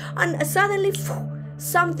healing. And suddenly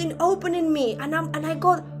something opened in me and I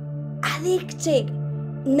got addicted.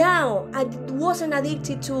 Now I wasn't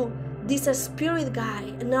addicted to this spirit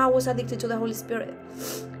guy. Now I was addicted to the Holy Spirit.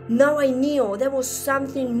 Now I knew there was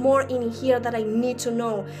something more in here that I need to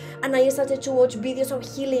know. And I started to watch videos of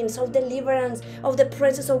healings, of deliverance, of the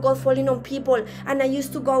presence of God falling on people. And I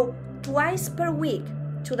used to go twice per week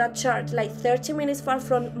to that church, like 30 minutes far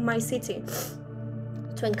from my city,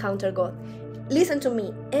 to encounter God. Listen to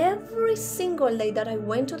me. Every single day that I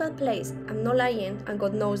went to that place, I'm not lying, and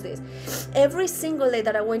God knows this. Every single day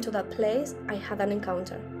that I went to that place, I had an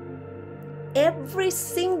encounter. Every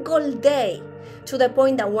single day. To the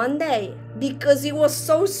point that one day, because it was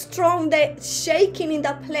so strong, that shaking in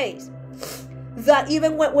that place, that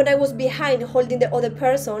even when I was behind holding the other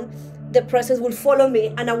person, the presence would follow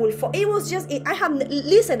me and I would fall. It was just,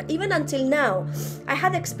 listen, even until now, I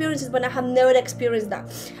had experiences, but I have never experienced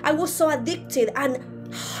that. I was so addicted and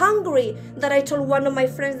hungry that I told one of my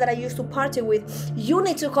friends that I used to party with, you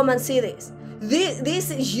need to come and see this.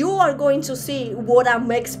 This you are going to see what I'm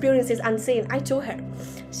experiencing and seeing. I told her.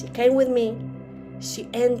 She came with me. She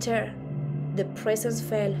entered, the presence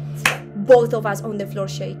fell, both of us on the floor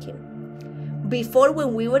shaking. Before,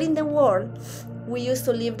 when we were in the world, we used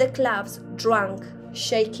to leave the clubs drunk,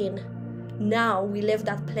 shaking. Now we left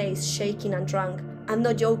that place shaking and drunk. I'm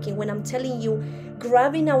not joking when I'm telling you,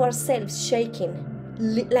 grabbing ourselves, shaking.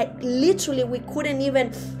 Like literally we couldn't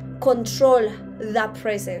even control that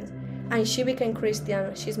presence. And she became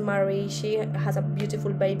Christian. She's married. She has a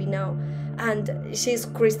beautiful baby now. And she's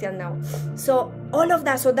Christian now. So all of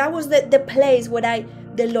that. So that was the place where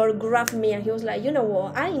the Lord grabbed me. And he was like, you know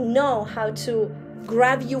what? I know how to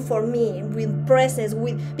grab you for me with presence.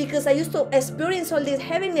 Because I used to experience all this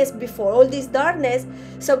heaviness before, all this darkness.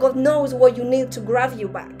 So God knows what you need to grab you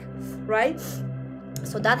back. Right?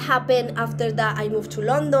 So that happened. After that, I moved to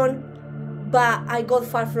London. But I got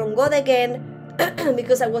far from God again.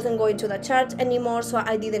 Because I wasn't going to the church anymore, so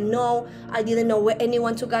I didn't know where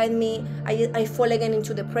anyone to guide me. I fall again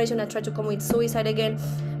into depression. I tried to commit suicide again.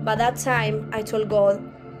 By that time, I told God,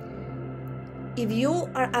 if you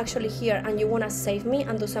are actually here and you want to save me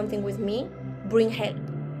and do something with me, bring help.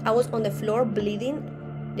 I was on the floor bleeding,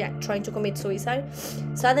 trying to commit suicide.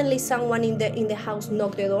 Suddenly, someone in the house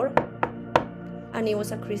knocked the door, and it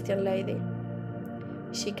was a Christian lady.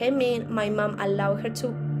 She came in. My mom allowed her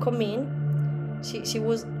to come in. She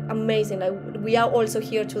was amazing. Like, we are also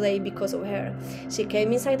here today because of her. She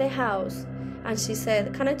came inside the house and she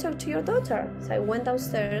said, can I talk to your daughter? So I went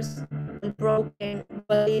downstairs, broken,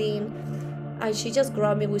 bleeding, and she just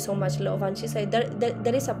grabbed me with so much love and she said,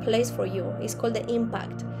 there is a place for you. It's called the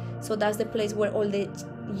Impact. So that's the place where all the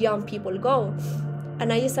young people go.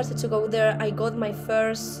 And I started to go there. I got my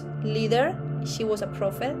first leader. She was a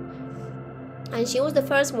prophet. And she was the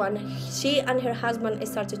first one. She and her husband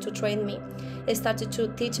started to train me. They started to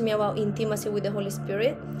teach me about intimacy with the Holy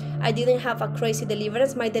Spirit. I didn't have a crazy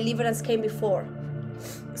deliverance. My deliverance came before.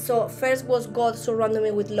 So first was God surrounding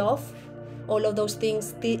me with love. All of those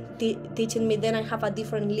things teaching me. Then I have a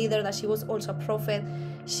different leader that she was also a prophet.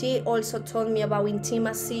 She also taught me about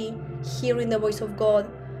intimacy, hearing the voice of God.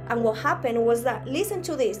 And what happened was that, listen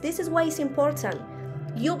to this. This is why it's important.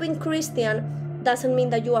 You being Christian doesn't mean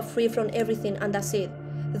that you are free from everything and that's it.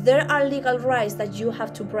 There are legal rights that you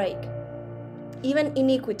have to break. Even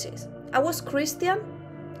iniquities. I was Christian,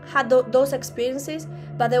 had those experiences,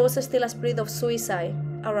 but there was still a spirit of suicide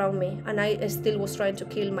around me and I still was trying to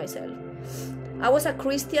kill myself. I was a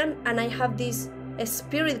Christian and I have this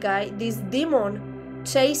spirit guy, this demon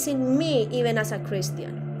chasing me even as a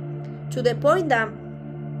Christian. To the point that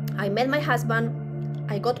I met my husband,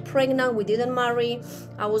 I got pregnant, we didn't marry,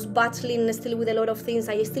 I was battling still with a lot of things,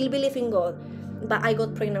 I still believe in God, but I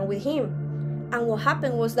got pregnant with him. And what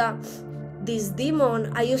happened was that this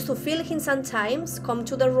demon, I used to feel him sometimes, come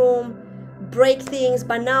to the room, break things,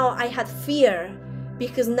 but now I had fear,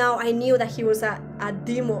 because now I knew that he was a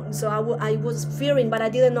demon. So I was fearing, but I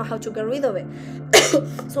didn't know how to get rid of it.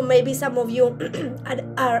 So maybe some of you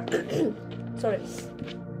are sorry,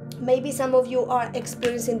 maybe some of you are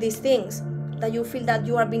experiencing these things, that you feel that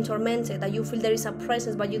you are being tormented, that you feel there is a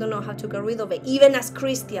presence, but you don't know how to get rid of it, even as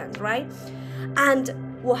Christians, right? And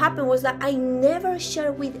what happened was that I never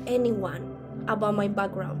shared with anyone about my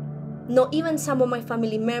background. Not even some of my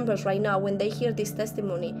family members right now, when they hear this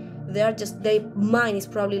testimony, their mind is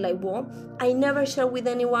probably like, what? I never shared with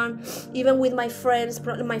anyone, even with my friends.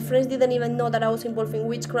 My friends didn't even know that I was involved in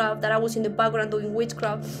witchcraft, that I was in the background doing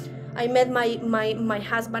witchcraft. I met my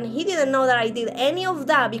husband. He didn't know that I did any of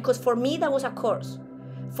that, because for me, that was a curse.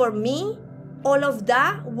 For me, all of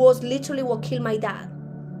that was literally what killed my dad.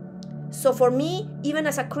 So for me, even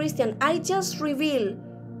as a Christian, I just revealed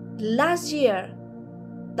last year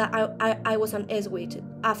that I was an ex-witch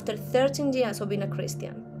after 13 years of being a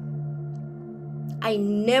Christian. I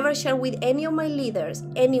never shared with any of my leaders,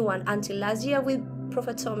 anyone, until last year with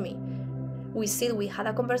Prophet Tommy. We had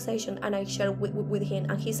a conversation, and I shared with him,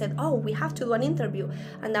 and he said, oh, we have to do an interview.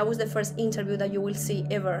 And that was the first interview that you will see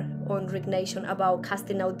ever on Rick Nation about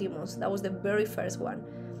casting out demons. That was the very first one.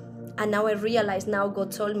 And now I realize, now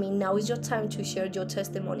God told me, now is your time to share your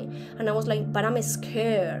testimony. And I was like, but I'm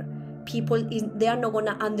scared. People, they are not going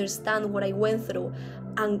to understand what I went through.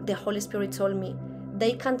 And the Holy Spirit told me,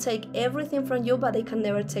 they can take everything from you, but they can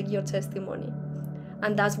never take your testimony.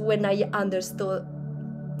 And that's when I understood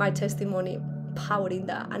my testimony, power in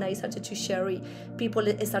that, and I started to share it. People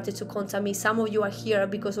started to contact me. Some of you are here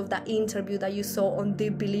because of that interview that you saw on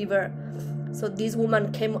Deep Believer. So this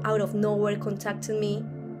woman came out of nowhere, contacted me,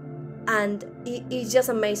 and it's just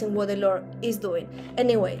amazing what the Lord is doing.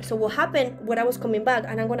 Anyway, so what happened when I was coming back,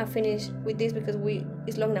 and I'm gonna finish with this because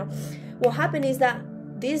it's long now. What happened is that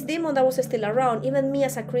this demon that was still around, even me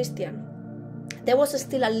as a Christian, there was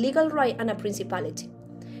still a legal right and a principality.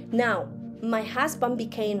 Now, my husband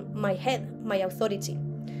became my head, my authority.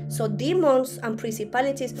 So demons and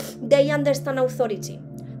principalities, they understand authority.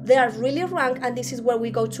 They are really ranked, and this is where we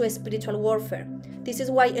go to a spiritual warfare. This is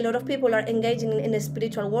why a lot of people are engaging in a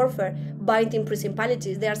spiritual warfare, binding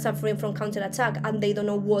principalities. They are suffering from counterattack, and they don't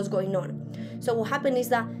know what's going on. So what happened is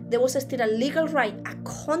that there was still a legal right, a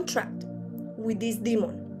contract with this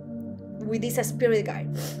demon, with this spirit guy.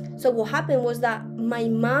 So what happened was that my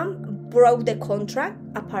mom broke the contract,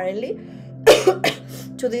 apparently,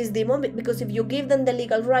 to this demon, because if you give them the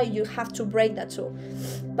legal right, you have to break that too.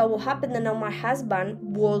 But what happened, and now my husband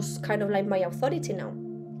was kind of like my authority now.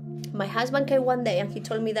 My husband came one day and he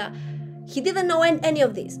told me that he didn't know any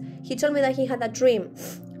of this. He told me that he had a dream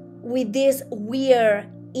with this weird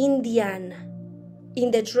Indian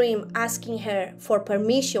in the dream asking her for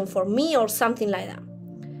permission for me or something like that.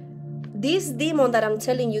 This demon that I'm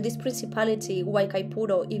telling you, this principality,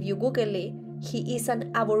 Waikaipuro, if you Google it, he is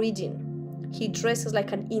an Aborigine. He dresses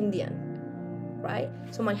like an Indian, right?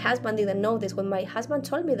 So my husband didn't know this. When my husband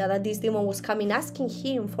told me that this demon was coming asking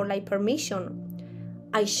him for like permission,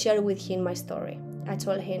 I shared with him my story. I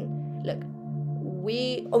told him, look,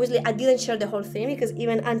 I didn't share the whole thing, because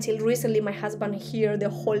even until recently my husband heard the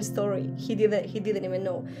whole story. He didn't even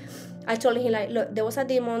know. I told him, like, look, there was a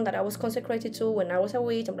demon that I was consecrated to when I was a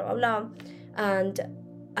witch and blah blah blah. And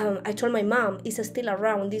I told my mom, it's still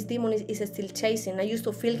around. This demon is still chasing. I used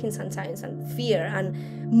to feel him sometimes and fear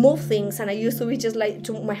and move things, and I used to be just like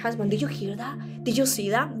to my husband, did you hear that? Did you see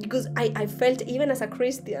that? Because I felt, even as a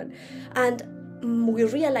Christian. And we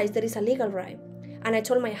realized there is a legal right. And I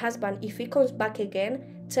told my husband, if he comes back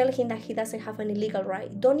again, tell him that he doesn't have any legal right.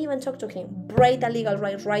 Don't even talk to him. Break the legal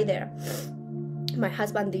right there. My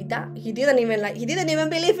husband did that. He didn't even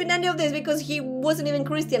believe in any of this, because he wasn't even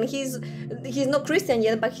Christian. He's not Christian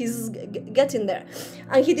yet, but he's getting there.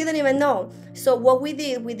 And he didn't even know. So what we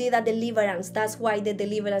did a deliverance. That's why the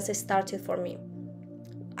deliverance started for me.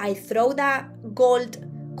 I throw that gold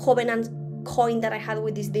covenant coin that I had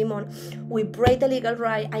with this demon. We break the legal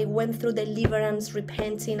right. I went through deliverance,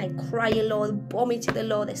 repenting. I cry a lot, vomited a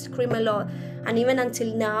lot, I scream a lot. And even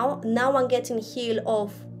until now I'm getting healed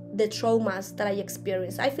of the traumas that I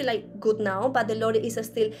experienced. I feel like good now, but the Lord is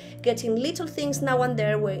still getting little things now and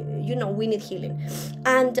there where, we need healing.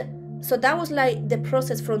 And so that was like the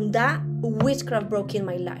process. From that, witchcraft broke in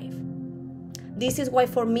my life. This is why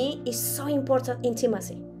for me it's so important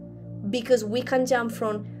intimacy, because we can jump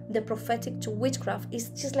from the prophetic to witchcraft is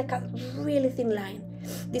just like a really thin line.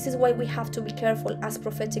 This is why we have to be careful as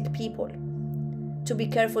prophetic people, to be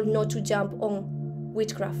careful not to jump on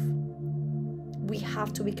witchcraft. We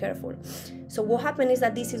have to be careful. So what happened is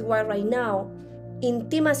that this is why right now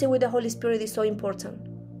intimacy with the Holy Spirit is so important.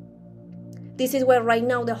 This is why right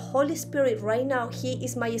now the Holy Spirit, right now, He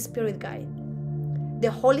is my spirit guide.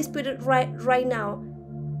 The Holy Spirit right now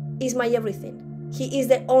is my everything. He is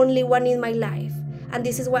the only one in my life. And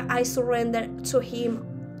this is why I surrender to Him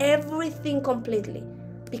everything completely.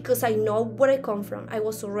 Because I know where I come from. I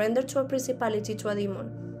was surrendered to a principality, to a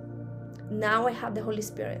demon. Now I have the Holy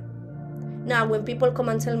Spirit. Now when people come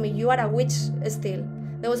and tell me, you are a witch still.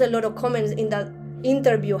 There was a lot of comments in that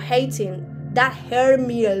interview hating. That hurt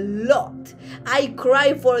me a lot. I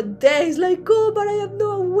cried for days like, oh, but I am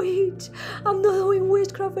not a witch. I'm not doing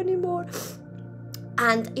witchcraft anymore.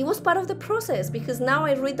 And it was part of the process, because now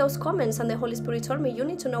I read those comments and the Holy Spirit told me, you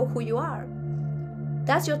need to know who you are.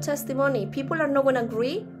 That's your testimony. People are not going to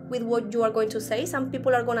agree with what you are going to say. Some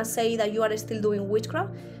people are going to say that you are still doing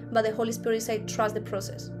witchcraft, but the Holy Spirit said, trust the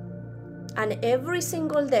process. And every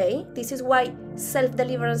single day, this is why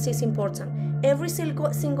self-deliverance is important. Every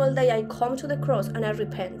single day I come to the cross and I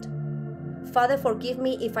repent. Father, forgive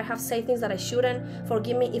me if I have said things that I shouldn't.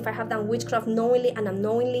 Forgive me if I have done witchcraft knowingly and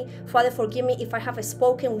unknowingly. Father, forgive me if I have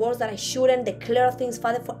spoken words that I shouldn't, declare things,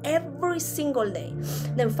 Father, for every single day.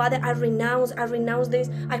 Then, Father, I renounce this.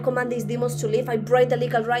 I command these demons to leave. I break the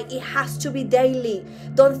legal right. It has to be daily.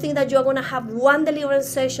 Don't think that you are going to have one deliverance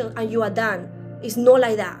session and you are done. It's not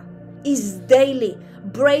like that. It's daily.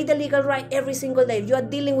 Break the legal right every single day. If you are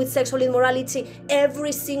dealing with sexual immorality,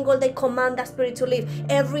 every single day command that spirit to leave.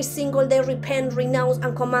 Every single day repent, renounce,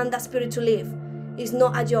 and command that spirit to leave. It's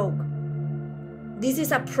not a joke. This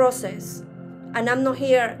is a process. And I'm not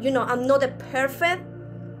here, I'm not the perfect,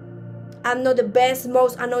 I'm not the best,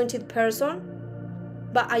 most anointed person,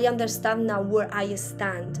 but I understand now where I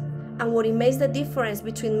stand. And what it makes the difference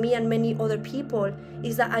between me and many other people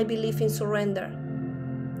is that I believe in surrender.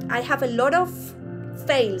 I have a lot of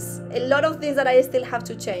fails, a lot of things that I still have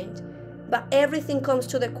to change. But everything comes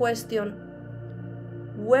to the question,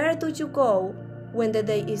 where do you go when the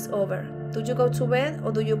day is over? Do you go to bed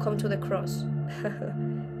or do you come to the cross?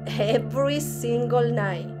 Every single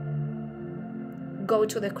night, go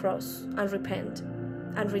to the cross and repent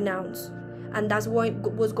and renounce. And that's what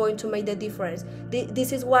was going to make the difference.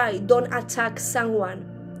 This is why don't attack someone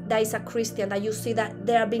that is a Christian, that you see that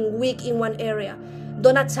they are being weak in one area.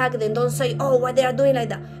 Don't attack them. Don't say, oh, what they are doing like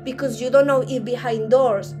that. Because you don't know if behind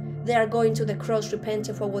doors they are going to the cross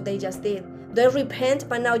repenting for what they just did. They repent,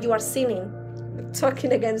 but now you are sinning,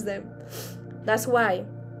 talking against them. That's why.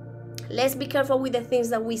 Let's be careful with the things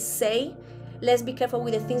that we say. Let's be careful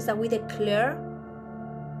with the things that we declare.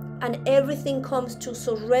 And everything comes to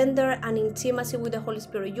surrender and intimacy with the Holy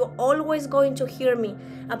Spirit. You're always going to hear me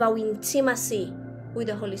about intimacy with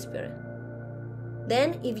the Holy Spirit.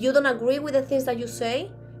 Then, if you don't agree with the things that you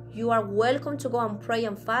say, you are welcome to go and pray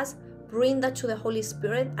and fast. Bring that to the Holy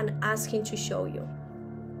Spirit and ask Him to show you.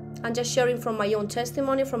 I'm just sharing from my own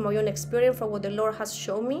testimony, from my own experience, from what the Lord has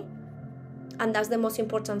shown me. And that's the most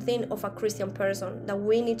important thing of a Christian person, that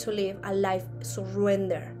we need to live a life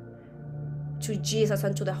surrender to Jesus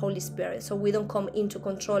and to the Holy Spirit, so we don't come into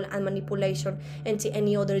control and manipulation into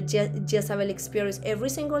any other Jezebel experience. Every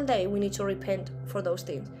single day we need to repent for those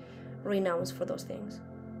things, renounce for those things.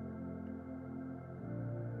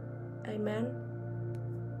 Amen.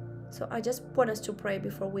 So I just want us to pray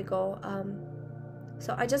before we go.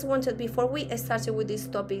 So I just wanted, before we started with this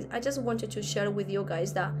topic, I just wanted to share with you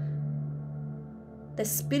guys that the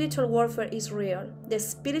spiritual warfare is real. The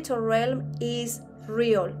spiritual realm is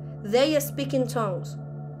real. They speak in tongues.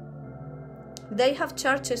 They have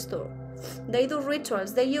churches too. They do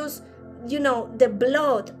rituals. They use, the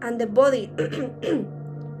blood and the body.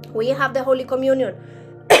 We have the Holy Communion.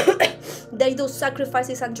 They do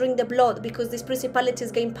sacrifices and drink the blood, because these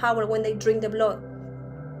principalities gain power when they drink the blood.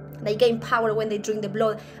 They gain power when they drink the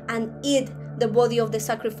blood and eat the body of the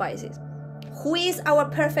sacrifices. Who is our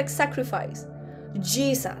perfect sacrifice?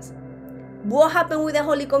 Jesus. What happened with the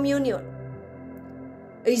Holy Communion?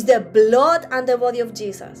 It's the blood and the body of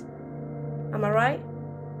Jesus. Am I right?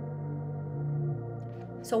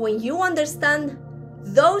 So when you understand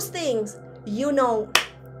those things,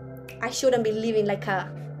 I shouldn't be living like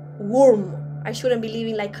a worm. I shouldn't be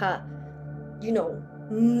living like a,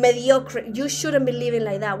 mediocre. You shouldn't be living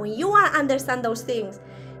like that. When you understand those things,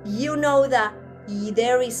 you know that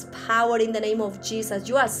there is power in the name of Jesus.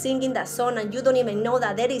 You are singing that song and you don't even know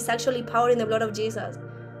that there is actually power in the blood of Jesus.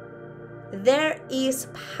 There is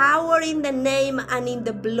power in the name and in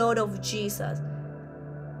the blood of Jesus.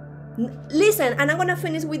 Listen, and I'm gonna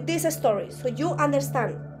finish with this story so you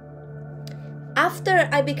understand. After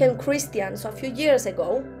I became Christian, so a few years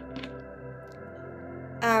ago,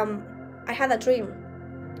 I had a dream.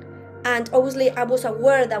 And obviously I was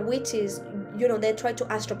aware that witches, they try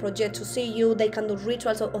to astral project to see you. They can do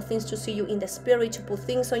rituals or things to see you in the spirit, to put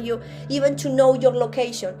things on you, even to know your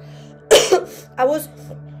location.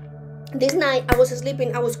 This night I was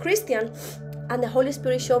sleeping, I was Christian, and the Holy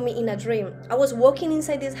Spirit showed me in a dream. I was walking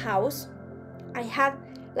inside this house. I had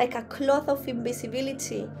like a cloth of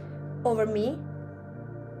invisibility over me.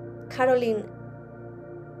 Caroline,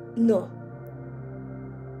 no,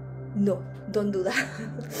 don't do that.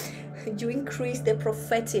 You increase the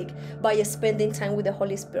prophetic by spending time with the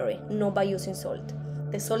Holy Spirit, not by using salt.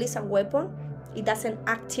 The salt is a weapon. It doesn't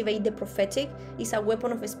activate the prophetic. It's a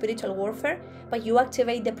weapon of spiritual warfare, but you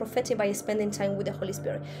activate the prophetic by spending time with the Holy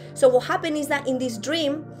Spirit. So what happened is that in this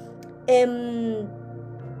dream,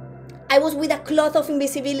 I was with a cloth of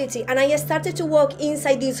invisibility, and I started to walk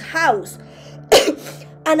inside this house.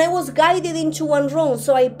 And I was guided into one room.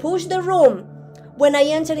 So I pushed the room. When I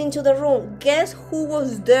entered into the room, guess who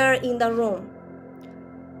was there in the room?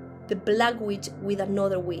 The black witch with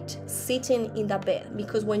another witch sitting in the bed.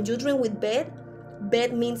 Because when you dream with bed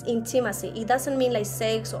means intimacy. It doesn't mean like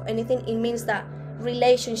sex or anything. It means that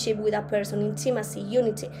relationship with a person, intimacy,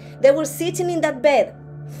 unity. They were sitting in that bed,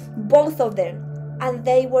 both of them, and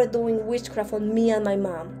they were doing witchcraft on me and my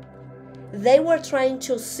mom. They were trying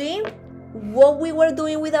to see what we were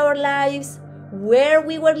doing with our lives, where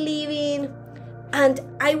we were living, and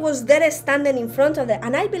I was there standing in front of them.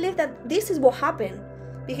 And I believe that this is what happened,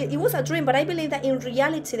 because it was a dream, but I believe that in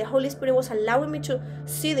reality the Holy Spirit was allowing me to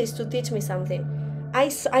see this, to teach me something. I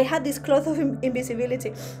had this cloth of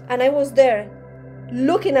invisibility, and I was there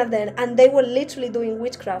looking at them, and they were literally doing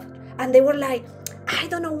witchcraft. And they were like, I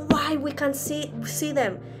don't know why we can't see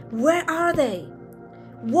them. Where are they?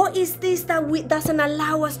 What is this that doesn't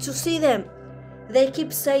allow us to see them? They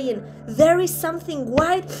keep saying, there is something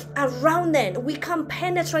white around them. We can't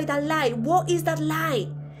penetrate that light. What is that light?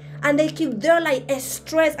 And they keep there like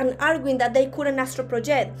stressed and arguing that they couldn't astral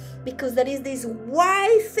project, because there is this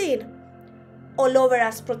white thing all over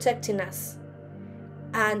us protecting us.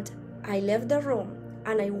 And I left the room,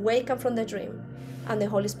 and I wake up from the dream, and the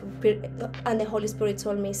Holy Spirit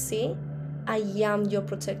told me, see, I am your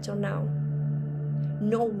protector now.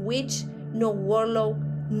 No witch, no warlock,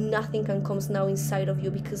 nothing can come now inside of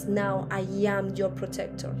you, because now I am your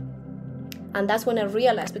protector. And that's when I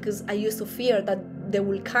realized, because I used to fear that they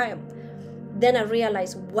will come. Then I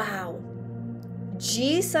realized, wow,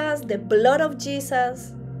 Jesus, the blood of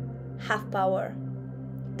Jesus, have power.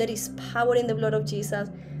 There is power in the blood of Jesus,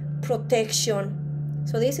 protection.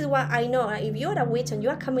 So this is what I know. If you're a witch and you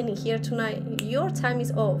are coming in here tonight, your time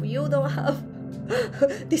is off. You don't have,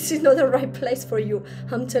 this is not the right place for you.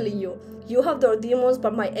 I'm telling you. You have your demons,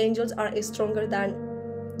 but my angels are stronger than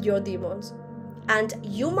your demons. And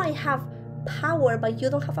you might have power, but you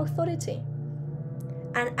don't have authority.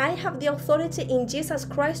 And I have the authority in Jesus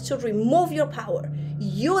Christ to remove your power.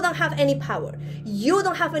 You don't have any power. You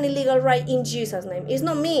don't have any legal right in Jesus' name. It's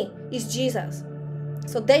not me, it's Jesus.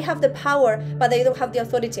 So they have the power, but they don't have the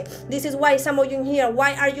authority. This is why some of you here,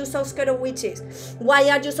 why are you so scared of witches? Why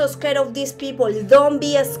are you so scared of these people? Don't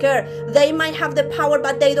be scared. They might have the power,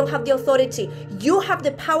 but they don't have the authority. You have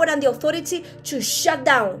the power and the authority to shut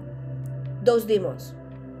down those demons.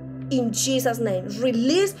 In Jesus' name,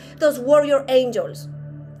 release those warrior angels.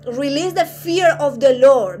 Release the fear of the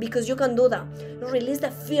Lord, because you can do that. Release the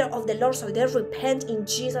fear of the Lord so they repent in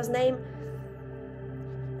Jesus' name.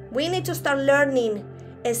 We need to start learning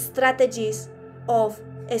strategies of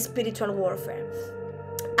spiritual warfare.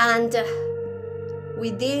 And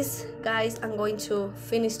with this, guys, I'm going to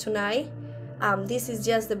finish tonight. This is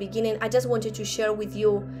just the beginning. I just wanted to share with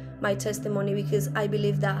you my testimony, because I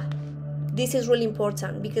believe that this is really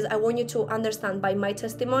important, because I want you to understand by my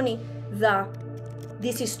testimony that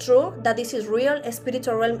this is true, that this is real. A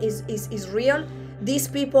spiritual realm is real. These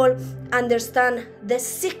people understand the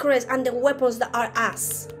secrets and the weapons that are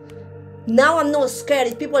us. Now I'm not scared.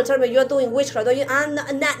 If people tell me you're doing witchcraft,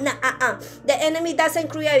 the enemy doesn't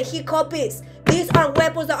create, he copies. These are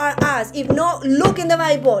weapons that are us. If not, look in the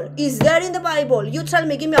Bible. It's there in the Bible. You tell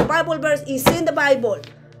me, give me a Bible verse, it's in the Bible.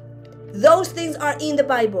 Those things are in the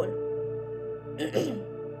Bible.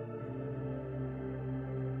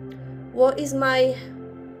 What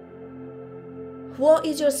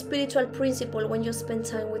is your spiritual principle when you spend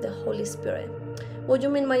time with the Holy Spirit? What do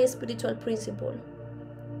you mean by a spiritual principle?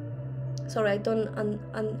 Sorry, I don't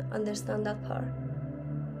understand that part.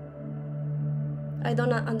 I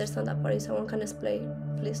don't understand that part. If someone can explain,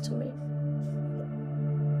 please, to me.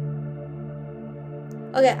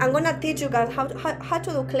 Okay, I'm gonna teach you guys how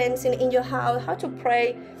to do cleansing in your house, how to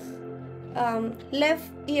pray.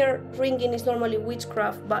 Left ear ringing is normally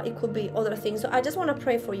witchcraft, but it could be other things. So I just want to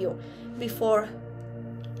pray for you before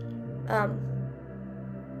I'm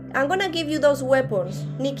gonna give you those weapons,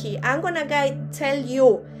 Nikki. I'm gonna tell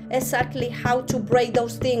you exactly how to break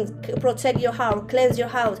those things, protect your house, cleanse your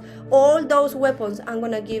house. All those weapons, I'm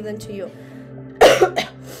gonna give them to you.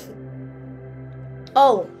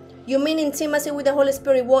 Oh, you mean intimacy with the Holy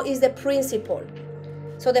Spirit? What is the principle?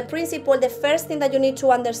 So the principle, the first thing that you need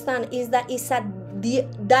to understand is that it's a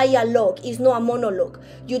dialogue. It's not a monologue.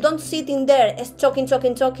 You don't sit in there as talking.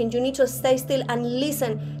 You need to stay still and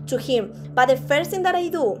listen to him. But the first thing that I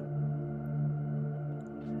do,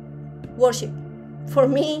 worship. For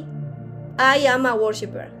me, I am a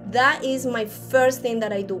worshiper. That is my first thing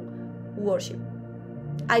that I do, worship.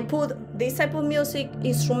 I put this type of music,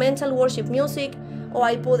 instrumental worship music, or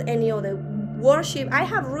I put any other worship. I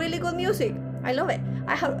have really good music. I love it.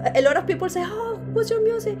 I have a lot of people say, oh, what's your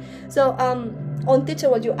music? So on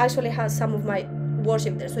Teachable, you actually have some of my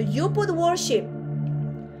worship there. So you put worship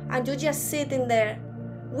and you just sit in there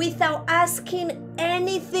without asking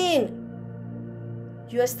anything.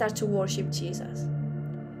 You start to worship Jesus.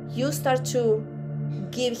 You start to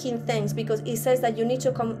give him thanks, because it says that you need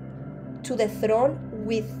to come to the throne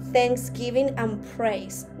with thanksgiving and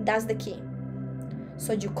praise. That's the key.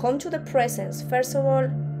 So you come to the presence, first of all,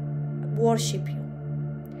 worship you.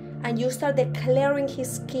 And you start declaring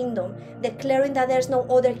his kingdom, declaring that there's no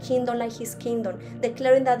other kingdom like his kingdom,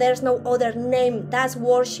 declaring that there's no other name. That's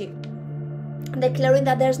worship. Declaring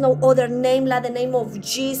that there's no other name like the name of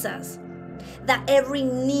Jesus. That every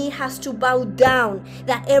knee has to bow down,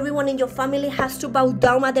 that everyone in your family has to bow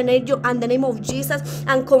down at the name of Jesus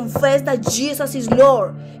and confess that Jesus is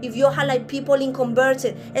Lord. If you have like people in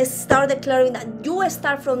converted, start declaring that. You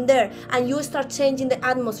start from there and you start changing the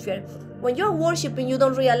atmosphere. When you're worshiping, you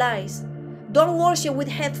don't realize. Don't worship with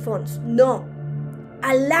headphones. No.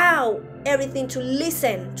 Allow everything to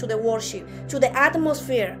listen to the worship, to the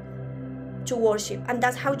atmosphere to worship. And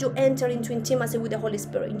that's how you enter into intimacy with the Holy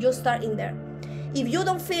Spirit. You start in there. If you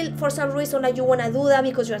don't feel for some reason that you want to do that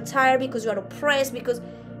because you're tired, because you're oppressed, because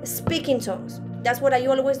speak in tongues. That's what I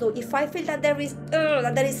always do. If I feel that there is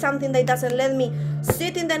something that doesn't let me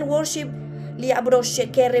sit in and worship,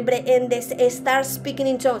 start speaking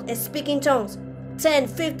in tongues. Speak in tongues. 10,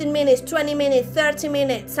 15 minutes, 20 minutes, 30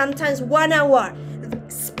 minutes, sometimes 1 hour.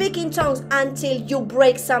 Speak in tongues until you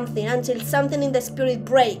break something, until something in the spirit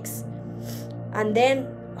breaks. And then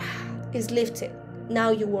it's lifted. Now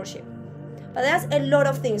you worship. But that's a lot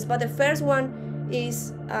of things. But the first one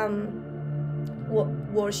is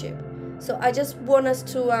worship. So I just want us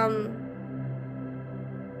to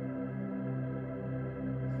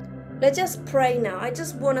let's just pray now. I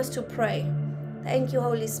just want us to pray. Thank you,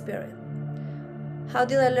 Holy Spirit. How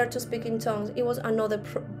did I learn to speak in tongues? It was another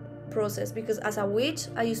process, because as a witch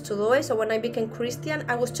I used to do it. So when I became Christian,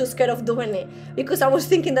 I was too scared of doing it because I was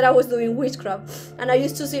thinking that I was doing witchcraft, and I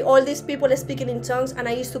used to see all these people speaking in tongues and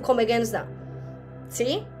I used to come against that.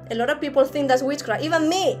 See, a lot of people think that's witchcraft. Even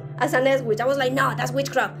me as an ex-witch, I was like, no, that's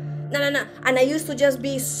witchcraft, no. And I used to just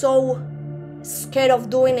be so scared of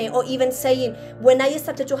doing it, or even saying, when I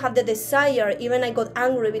started to have the desire, even I got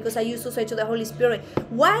angry because I used to say to the Holy Spirit,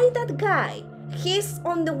 why that guy, he's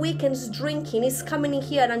on the weekends drinking, he's coming in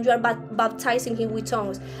here and you are baptizing him with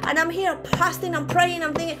tongues, and I'm here fasting and praying,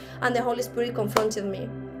 I'm thinking, and the Holy Spirit confronted me,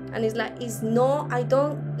 and it's like, I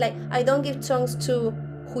don't give tongues to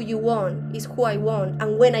who you want, it's who I want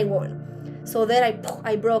and when I want. So then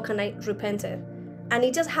I broke and I repented, and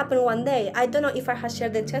it just happened one day. I don't know if I had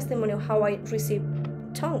shared the testimony of how I received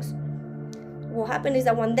tongues. What happened is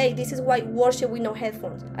that one day, this is why worship with no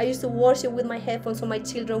headphones. I used to worship with my headphones so my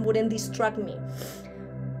children wouldn't distract me.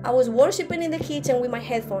 I was worshiping in the kitchen with my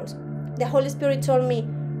headphones. The Holy Spirit told me,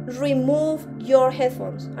 remove your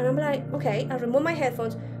headphones. And I'm like, okay. I removed my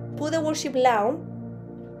headphones, put the worship loud.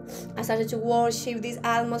 I started to worship, this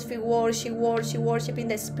atmosphere, worship in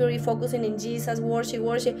the spirit, focusing in Jesus, worship.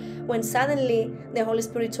 When suddenly the Holy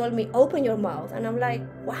Spirit told me, open your mouth. And I'm like,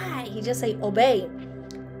 why? He just said, obey.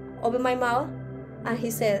 Open my mouth. And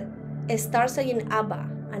he said, start saying Abba.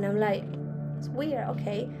 And I'm like, it's weird,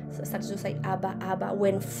 okay. So I started to say Abba.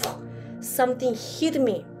 When something hit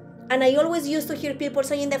me, And I always used to hear people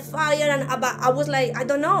saying the fire, and I was like, I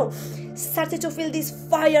don't know, started to feel this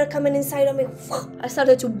fire coming inside of me. I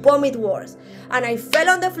started to vomit worse, and I fell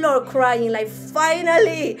on the floor crying, like,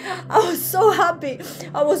 finally. I was so happy.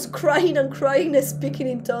 I was crying and crying, speaking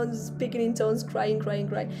in tongues, crying.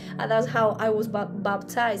 And that's how I was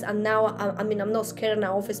baptized. And now, I'm not scared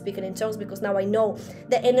now of speaking in tongues, because now I know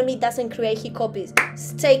the enemy doesn't create hiccups.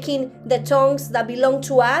 It's taking the tongues that belong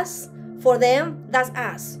to us, for them, that's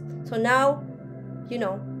us. So now,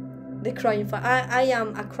 the crying for I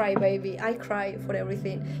am a crybaby. I cry for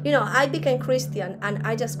everything. I became Christian, and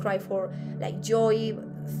I just cry for, like, joy.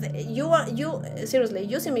 Seriously,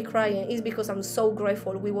 you see me crying is because I'm so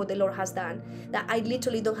grateful with what the Lord has done, that I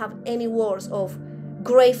literally don't have any words of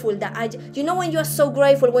grateful. That when you are so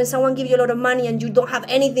grateful, when someone gives you a lot of money and you don't have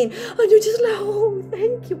anything, and you're just like, oh,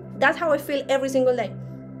 thank you. That's how I feel every single day.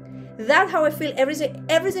 That's how I feel every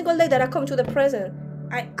single day that I come to the present.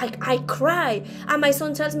 I cry, and my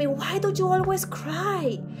son tells me, why don't you always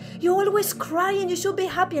cry? You always cry, and you should be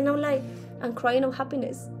happy. And I'm like, I'm crying of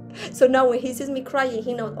happiness. So now when he sees me crying,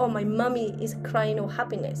 he knows, oh, my mommy is crying of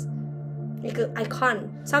happiness. Because I can't.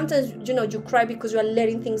 Sometimes, you cry because you are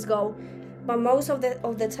letting things go, but most of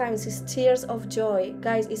the times it's tears of joy.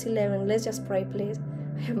 Guys, it's 11. Let's just pray, please.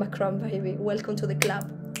 I am a crybaby. Welcome to the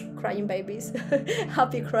club. Crying babies.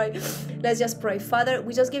 Happy cry. Let's just pray. Father,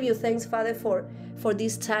 we just give you thanks, Father, for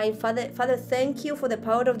this time. Father, thank you for the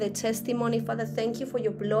power of the testimony. Father, thank you for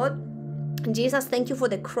your blood. Jesus, thank you for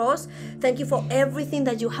the cross. Thank you for everything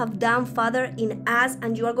that you have done, Father, in us,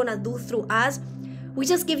 and you are going to do through us. We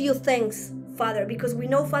just give you thanks, Father, because we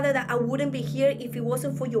know, Father, that I wouldn't be here if it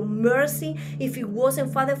wasn't for your mercy, if it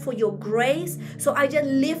wasn't, Father, for your grace. So I just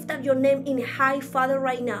lift up your name in high, Father,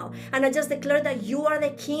 right now. And I just declare that you are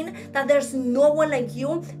the King, that there's no one like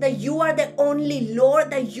you, that you are the only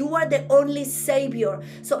Lord, that you are the only Savior.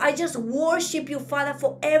 So I just worship you, Father,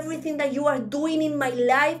 for everything that you are doing in my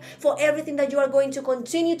life, for everything that you are going to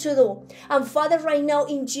continue to do. And Father, right now,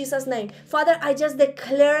 in Jesus' name, Father, I just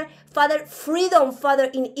declare, Father, freedom, Father,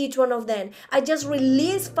 in each one of them. I just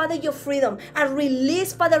release, Father, your freedom. I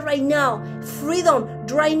release, Father, right now, freedom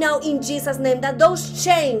right now in Jesus' name. That those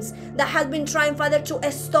chains that have been trying, Father,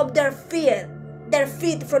 to stop their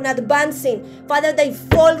feet from advancing, Father, they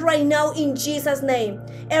fall right now in Jesus' name.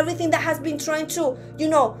 Everything that has been trying to,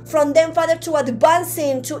 from them, Father, to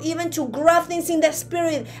advancing, to even to grab things in the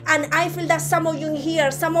spirit. And I feel that some of you in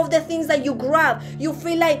here, some of the things that you grab, you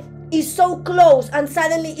feel like it's so close and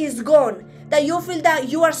suddenly it's gone. That you feel that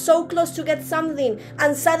you are so close to get something,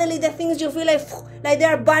 and suddenly the things you feel like they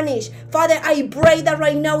are vanished. Father, I break that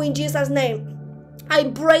right now in Jesus' name. I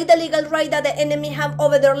break the legal right that the enemy have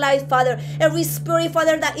over their life, Father. Every spirit,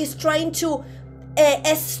 Father, that is trying to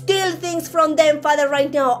steal things from them, Father,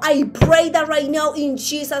 right now. I break that right now in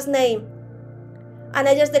Jesus' name. And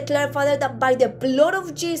I just declare, Father, that by the blood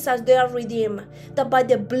of Jesus they are redeemed. That by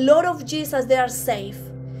the blood of Jesus they are safe.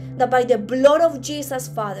 That by the blood of Jesus,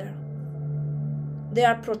 Father, they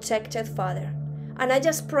are protected, Father. And I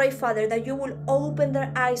just pray, Father, that you will open their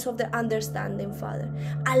eyes of their understanding, Father.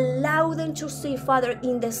 Allow them to see, Father,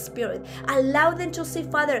 in the Spirit. Allow them to see,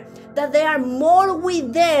 Father, that they are more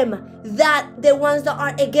with them than the ones that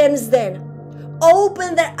are against them.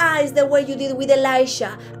 Open their eyes the way you did with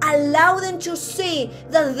Elisha. Allow them to see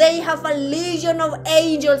that they have a legion of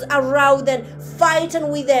angels around them, fighting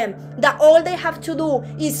with them. That all they have to do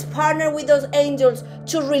is partner with those angels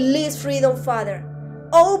to release freedom, Father.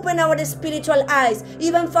 Open our spiritual eyes.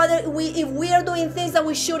 Even, Father, if we are doing things that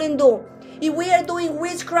we shouldn't do, if we are doing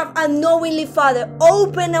witchcraft unknowingly, Father,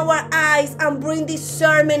 open our eyes and bring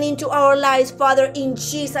discernment into our lives, Father, in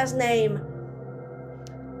Jesus' name.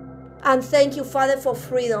 And thank you, Father, for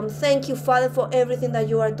freedom. Thank you, Father, for everything that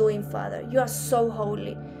you are doing, Father. You are so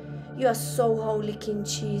holy. You are so holy, King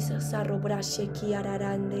Jesus.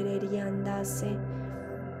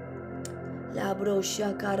 La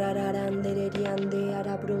brosha karararanderiande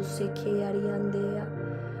arabrose ke ariandea.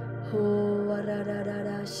 Ho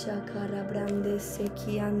arararara shakara brande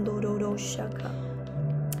seki andororo shaka.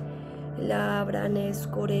 La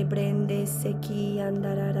branes kore brende seki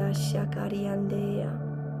andarara shakariandea.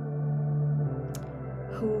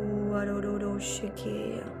 Ho arororo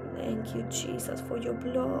sheke. Thank you, Jesus, for your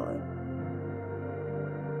blood.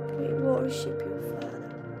 We worship you, Father.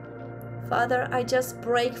 Father, I just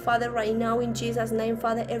break, Father, right now in Jesus' name,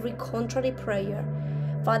 Father, every contrary prayer,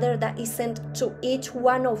 Father, that is sent to each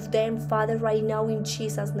one of them, Father, right now in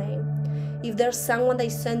Jesus' name. If there's someone that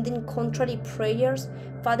is sending contrary prayers,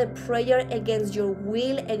 Father, prayer against your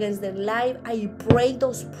will, against their life, I break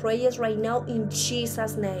those prayers right now in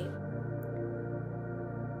Jesus' name.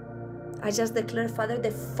 I just declare, Father,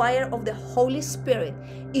 the fire of the Holy Spirit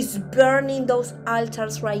is burning those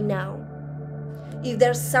altars right now. If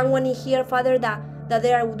there's someone in here, Father, that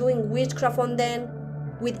they are doing witchcraft on them,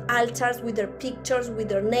 with altars, with their pictures, with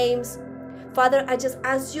their names, Father, I just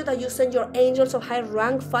ask you that you send your angels of high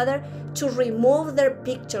rank, Father, to remove their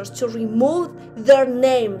pictures, to remove their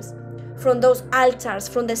names from those altars,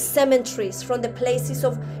 from the cemeteries, from the places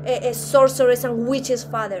of sorcerers and witches,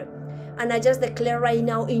 Father. And I just declare right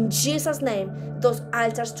now, in Jesus' name, those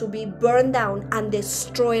altars to be burned down and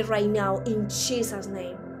destroyed right now, in Jesus'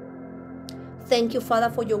 name. Thank you, Father,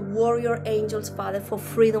 for your warrior angels, Father, for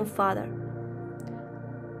freedom, Father.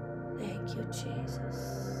 Thank you, Jesus.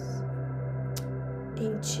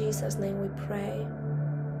 In Jesus' name we pray.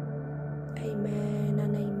 Amen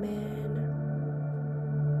and amen.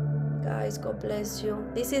 Guys, God bless you.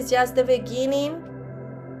 This is just the beginning.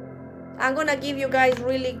 I'm gonna give you guys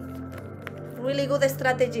really good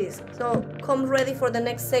strategies. So come ready for the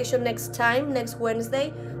next section next time, next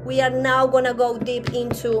Wednesday. We are now gonna go deep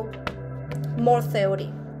into more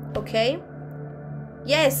theory. Okay?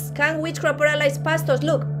 Yes, can witchcraft paralyze pastors?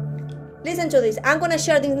 Look, listen to this. I'm gonna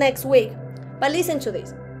share this next week. But listen to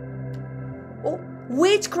this.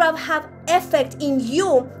 Witchcraft have effect in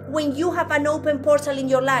you when you have an open portal in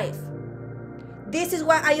your life. This is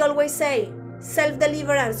why I always say,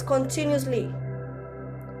 self-deliverance continuously.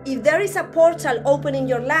 If there is a portal open in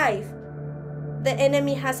your life, the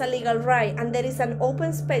enemy has a legal right, and there is an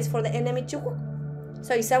open space for the enemy to walk.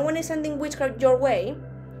 So if someone is sending witchcraft your way,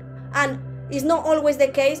 and it's not always the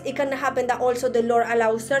case, it can happen that also the Lord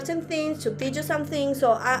allows certain things to teach you some things.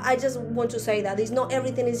 So I just want to say that it's not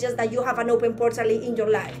everything, it's just that you have an open portal in your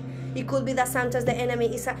life. It could be that sometimes the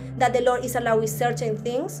enemy is that the Lord is allowing certain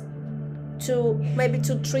things to maybe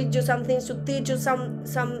to treat you some things, to teach you some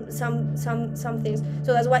things.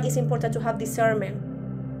 So that's why it's important to have discernment.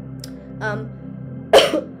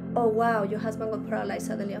 Oh wow, your husband got paralyzed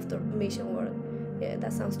suddenly after mission work. Yeah,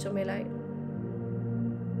 that sounds to me like.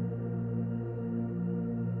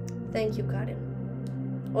 Thank you,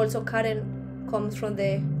 Karen. Also, Karen comes from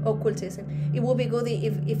the occultism. It would be good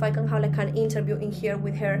if I can have like an interview in here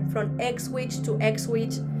with her from X-Witch to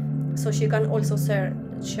X-Witch, so she can also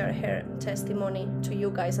share her testimony to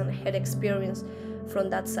you guys and her experience from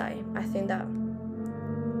that side. I think that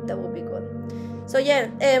would be good. So yeah,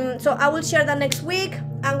 so I will share that next week.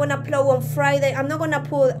 I'm gonna upload on Friday. I'm not gonna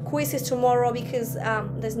put quizzes tomorrow because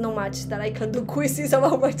there's not much that I can do quizzes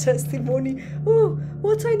about my testimony. Oh,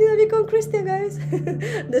 what time did I become Christian, guys?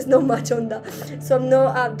 There's not much on that. So I'm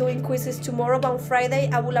not doing quizzes tomorrow, but on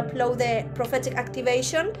Friday I will upload the prophetic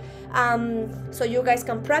activation, so you guys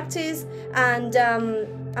can practice. And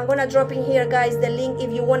I'm gonna drop in here, guys, the link if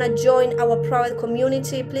you wanna join our private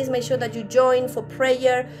community. Please make sure that you join for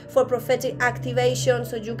prayer, for prophetic activation,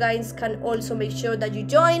 so you guys can also make sure that you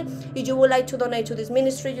join. If you would like to donate to this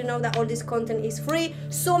ministry, you know that all this content is free.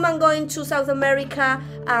 Soon I'm going to South America,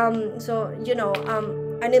 so you know,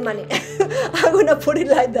 I need money. I'm gonna put it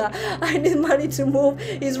like that. I need money to move.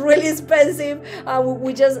 It's really expensive.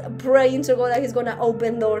 We just praying to God that He's gonna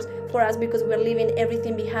open doors for us, because we're leaving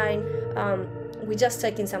everything behind. We're just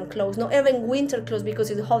taking some clothes, not even winter clothes because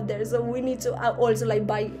it's hot there, so we need to also like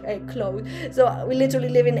buy clothes. So we're literally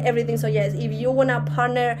leaving everything. So yes, if you want to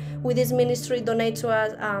partner with this ministry, donate to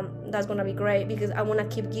us, that's gonna be great, because I want to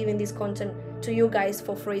keep giving this content to you guys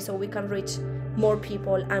for free, so we can reach more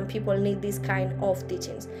people, and people need this kind of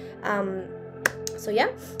teachings. So yeah,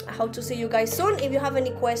 I hope to see you guys soon. If you have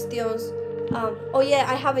any questions, oh yeah,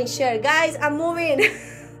 I haven't shared, guys, I'm moving.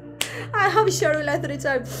 I have shared it like 3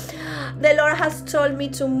 times. The Lord has told me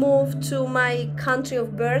to move to my country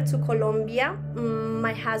of birth, to Colombia.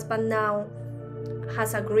 My husband now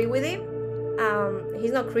has agreed with it.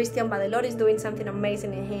 He's not Christian, but the Lord is doing something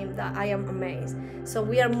amazing in him that I am amazed. So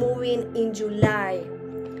we are moving in July,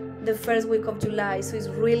 the first week of July. So it's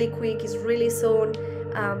really quick, it's really soon.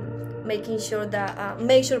 Making sure that,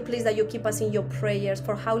 make sure please that you keep us in your prayers.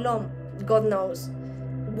 For how long? God knows.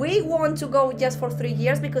 We want to go just for 3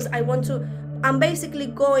 years, because I'm basically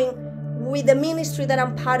going with the ministry that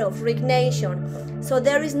I'm part of, Rick Nation. So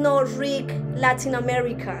there is no Rick Latin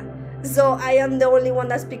America. So I am the only one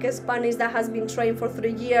that speaks Spanish that has been trained for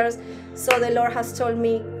 3 years. So the Lord has told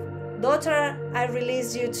me, daughter, I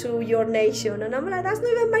release you to your nation. And I'm like, that's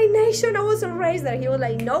not even my nation. I wasn't raised there. He was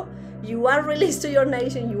like, no, you are released to your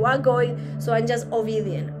nation. You are going. So I'm just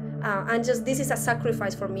obedient. And just, this is a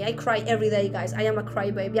sacrifice for me. I cry every day, guys. I am a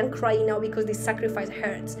crybaby. I'm crying now because this sacrifice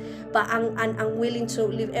hurts. But I'm willing to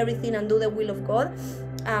leave everything and do the will of God.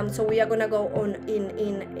 So we are gonna go on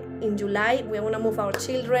in in July. We're gonna move our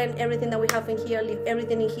children, everything that we have in here, leave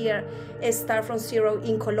everything in here, start from zero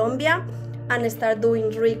in Colombia, and start doing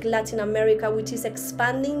RIC Latin America, which is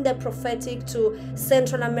expanding the prophetic to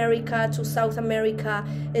Central America, to South America.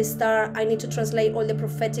 I need to translate all the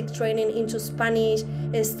prophetic training into Spanish.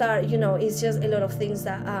 It's just a lot of things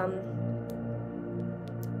that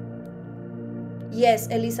yes,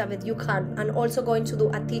 Elizabeth, you can. And also going to do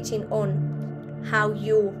a teaching on how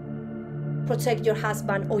you protect your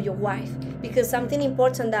husband or your wife, because something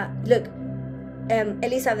important that, look,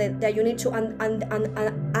 Elizabeth, that you need to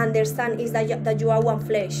understand is that you are one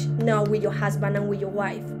flesh now with your husband and with your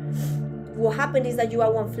wife. What happened is that you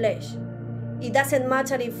are one flesh. It doesn't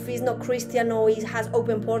matter if he's not Christian or he has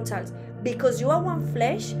open portals, because you are one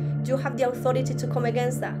flesh. You have the authority to come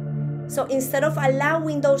against that. So instead of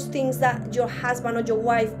allowing those things that your husband or your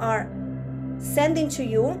wife are sending to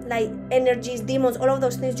you, like energies, demons, all of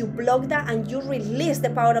those things, you block that and you release the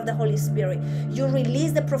power of the Holy Spirit. You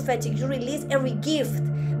release the prophetic. You release every gift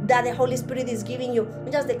that the Holy Spirit is giving you.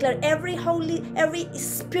 You just declare every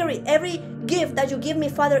spirit, every gift that you give me,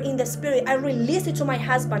 Father, in the Spirit, I release it to my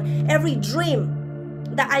husband. Every dream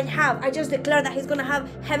that I have, I just declare that he's going to have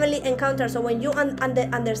heavenly encounters. So when you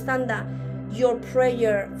understand that, your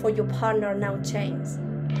prayer for your partner now changes.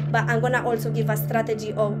 But I'm going to also give a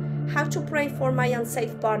strategy of how to pray for my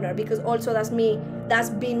unsafe partner, because also that's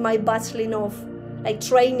been my battling of like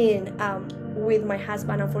training with my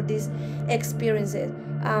husband and for these experiences.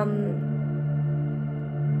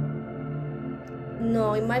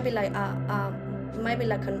 No, it might be like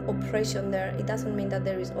an oppression there. It doesn't mean that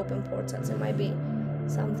there is open portals. It might be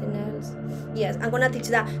something else. Yes, I'm gonna teach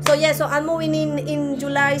that. So yeah, so I'm moving in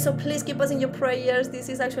July, so please keep us in your prayers. This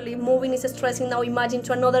is actually moving, is stressing now. Imagine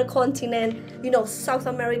to another continent, South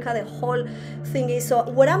America, the whole thing is. So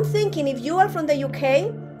what I'm thinking, if you are from the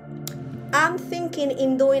UK, I'm thinking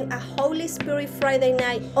in doing a Holy Spirit Friday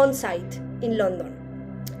night on site in London,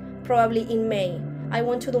 probably in May. I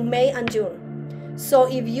want to do May and June. So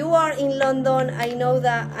if you are in London, I know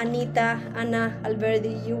that Anna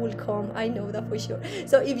Alberti, you will come. I know that for sure.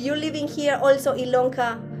 So if you're living here, also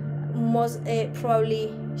Ilonka, most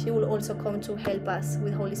probably she will also come to help us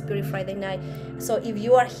with Holy Spirit Friday night. So if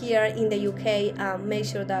you are here in the UK, make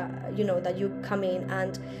sure that that you come in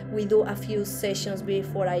and we do a few sessions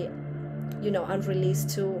before I'm released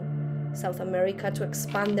to South America to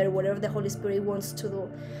expand there, whatever the Holy Spirit wants to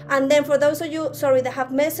do. And then for those of you, that have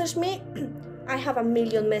messaged me, I have a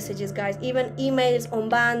million messages, guys, even emails on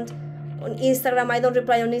band, on Instagram. I don't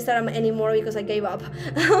reply on Instagram anymore because I gave up.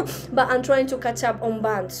 But I'm trying to catch up on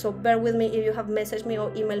band. So bear with me if you have messaged me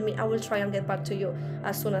or emailed me. I will try and get back to you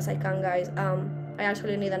as soon as I can, guys. I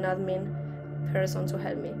actually need an admin person to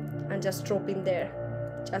help me and just drop in there.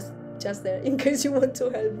 Just there in case you want to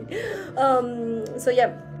help me. So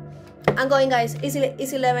yeah, I'm going, guys. It's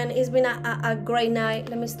 11. It's been a great night.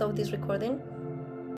 Let me stop this recording.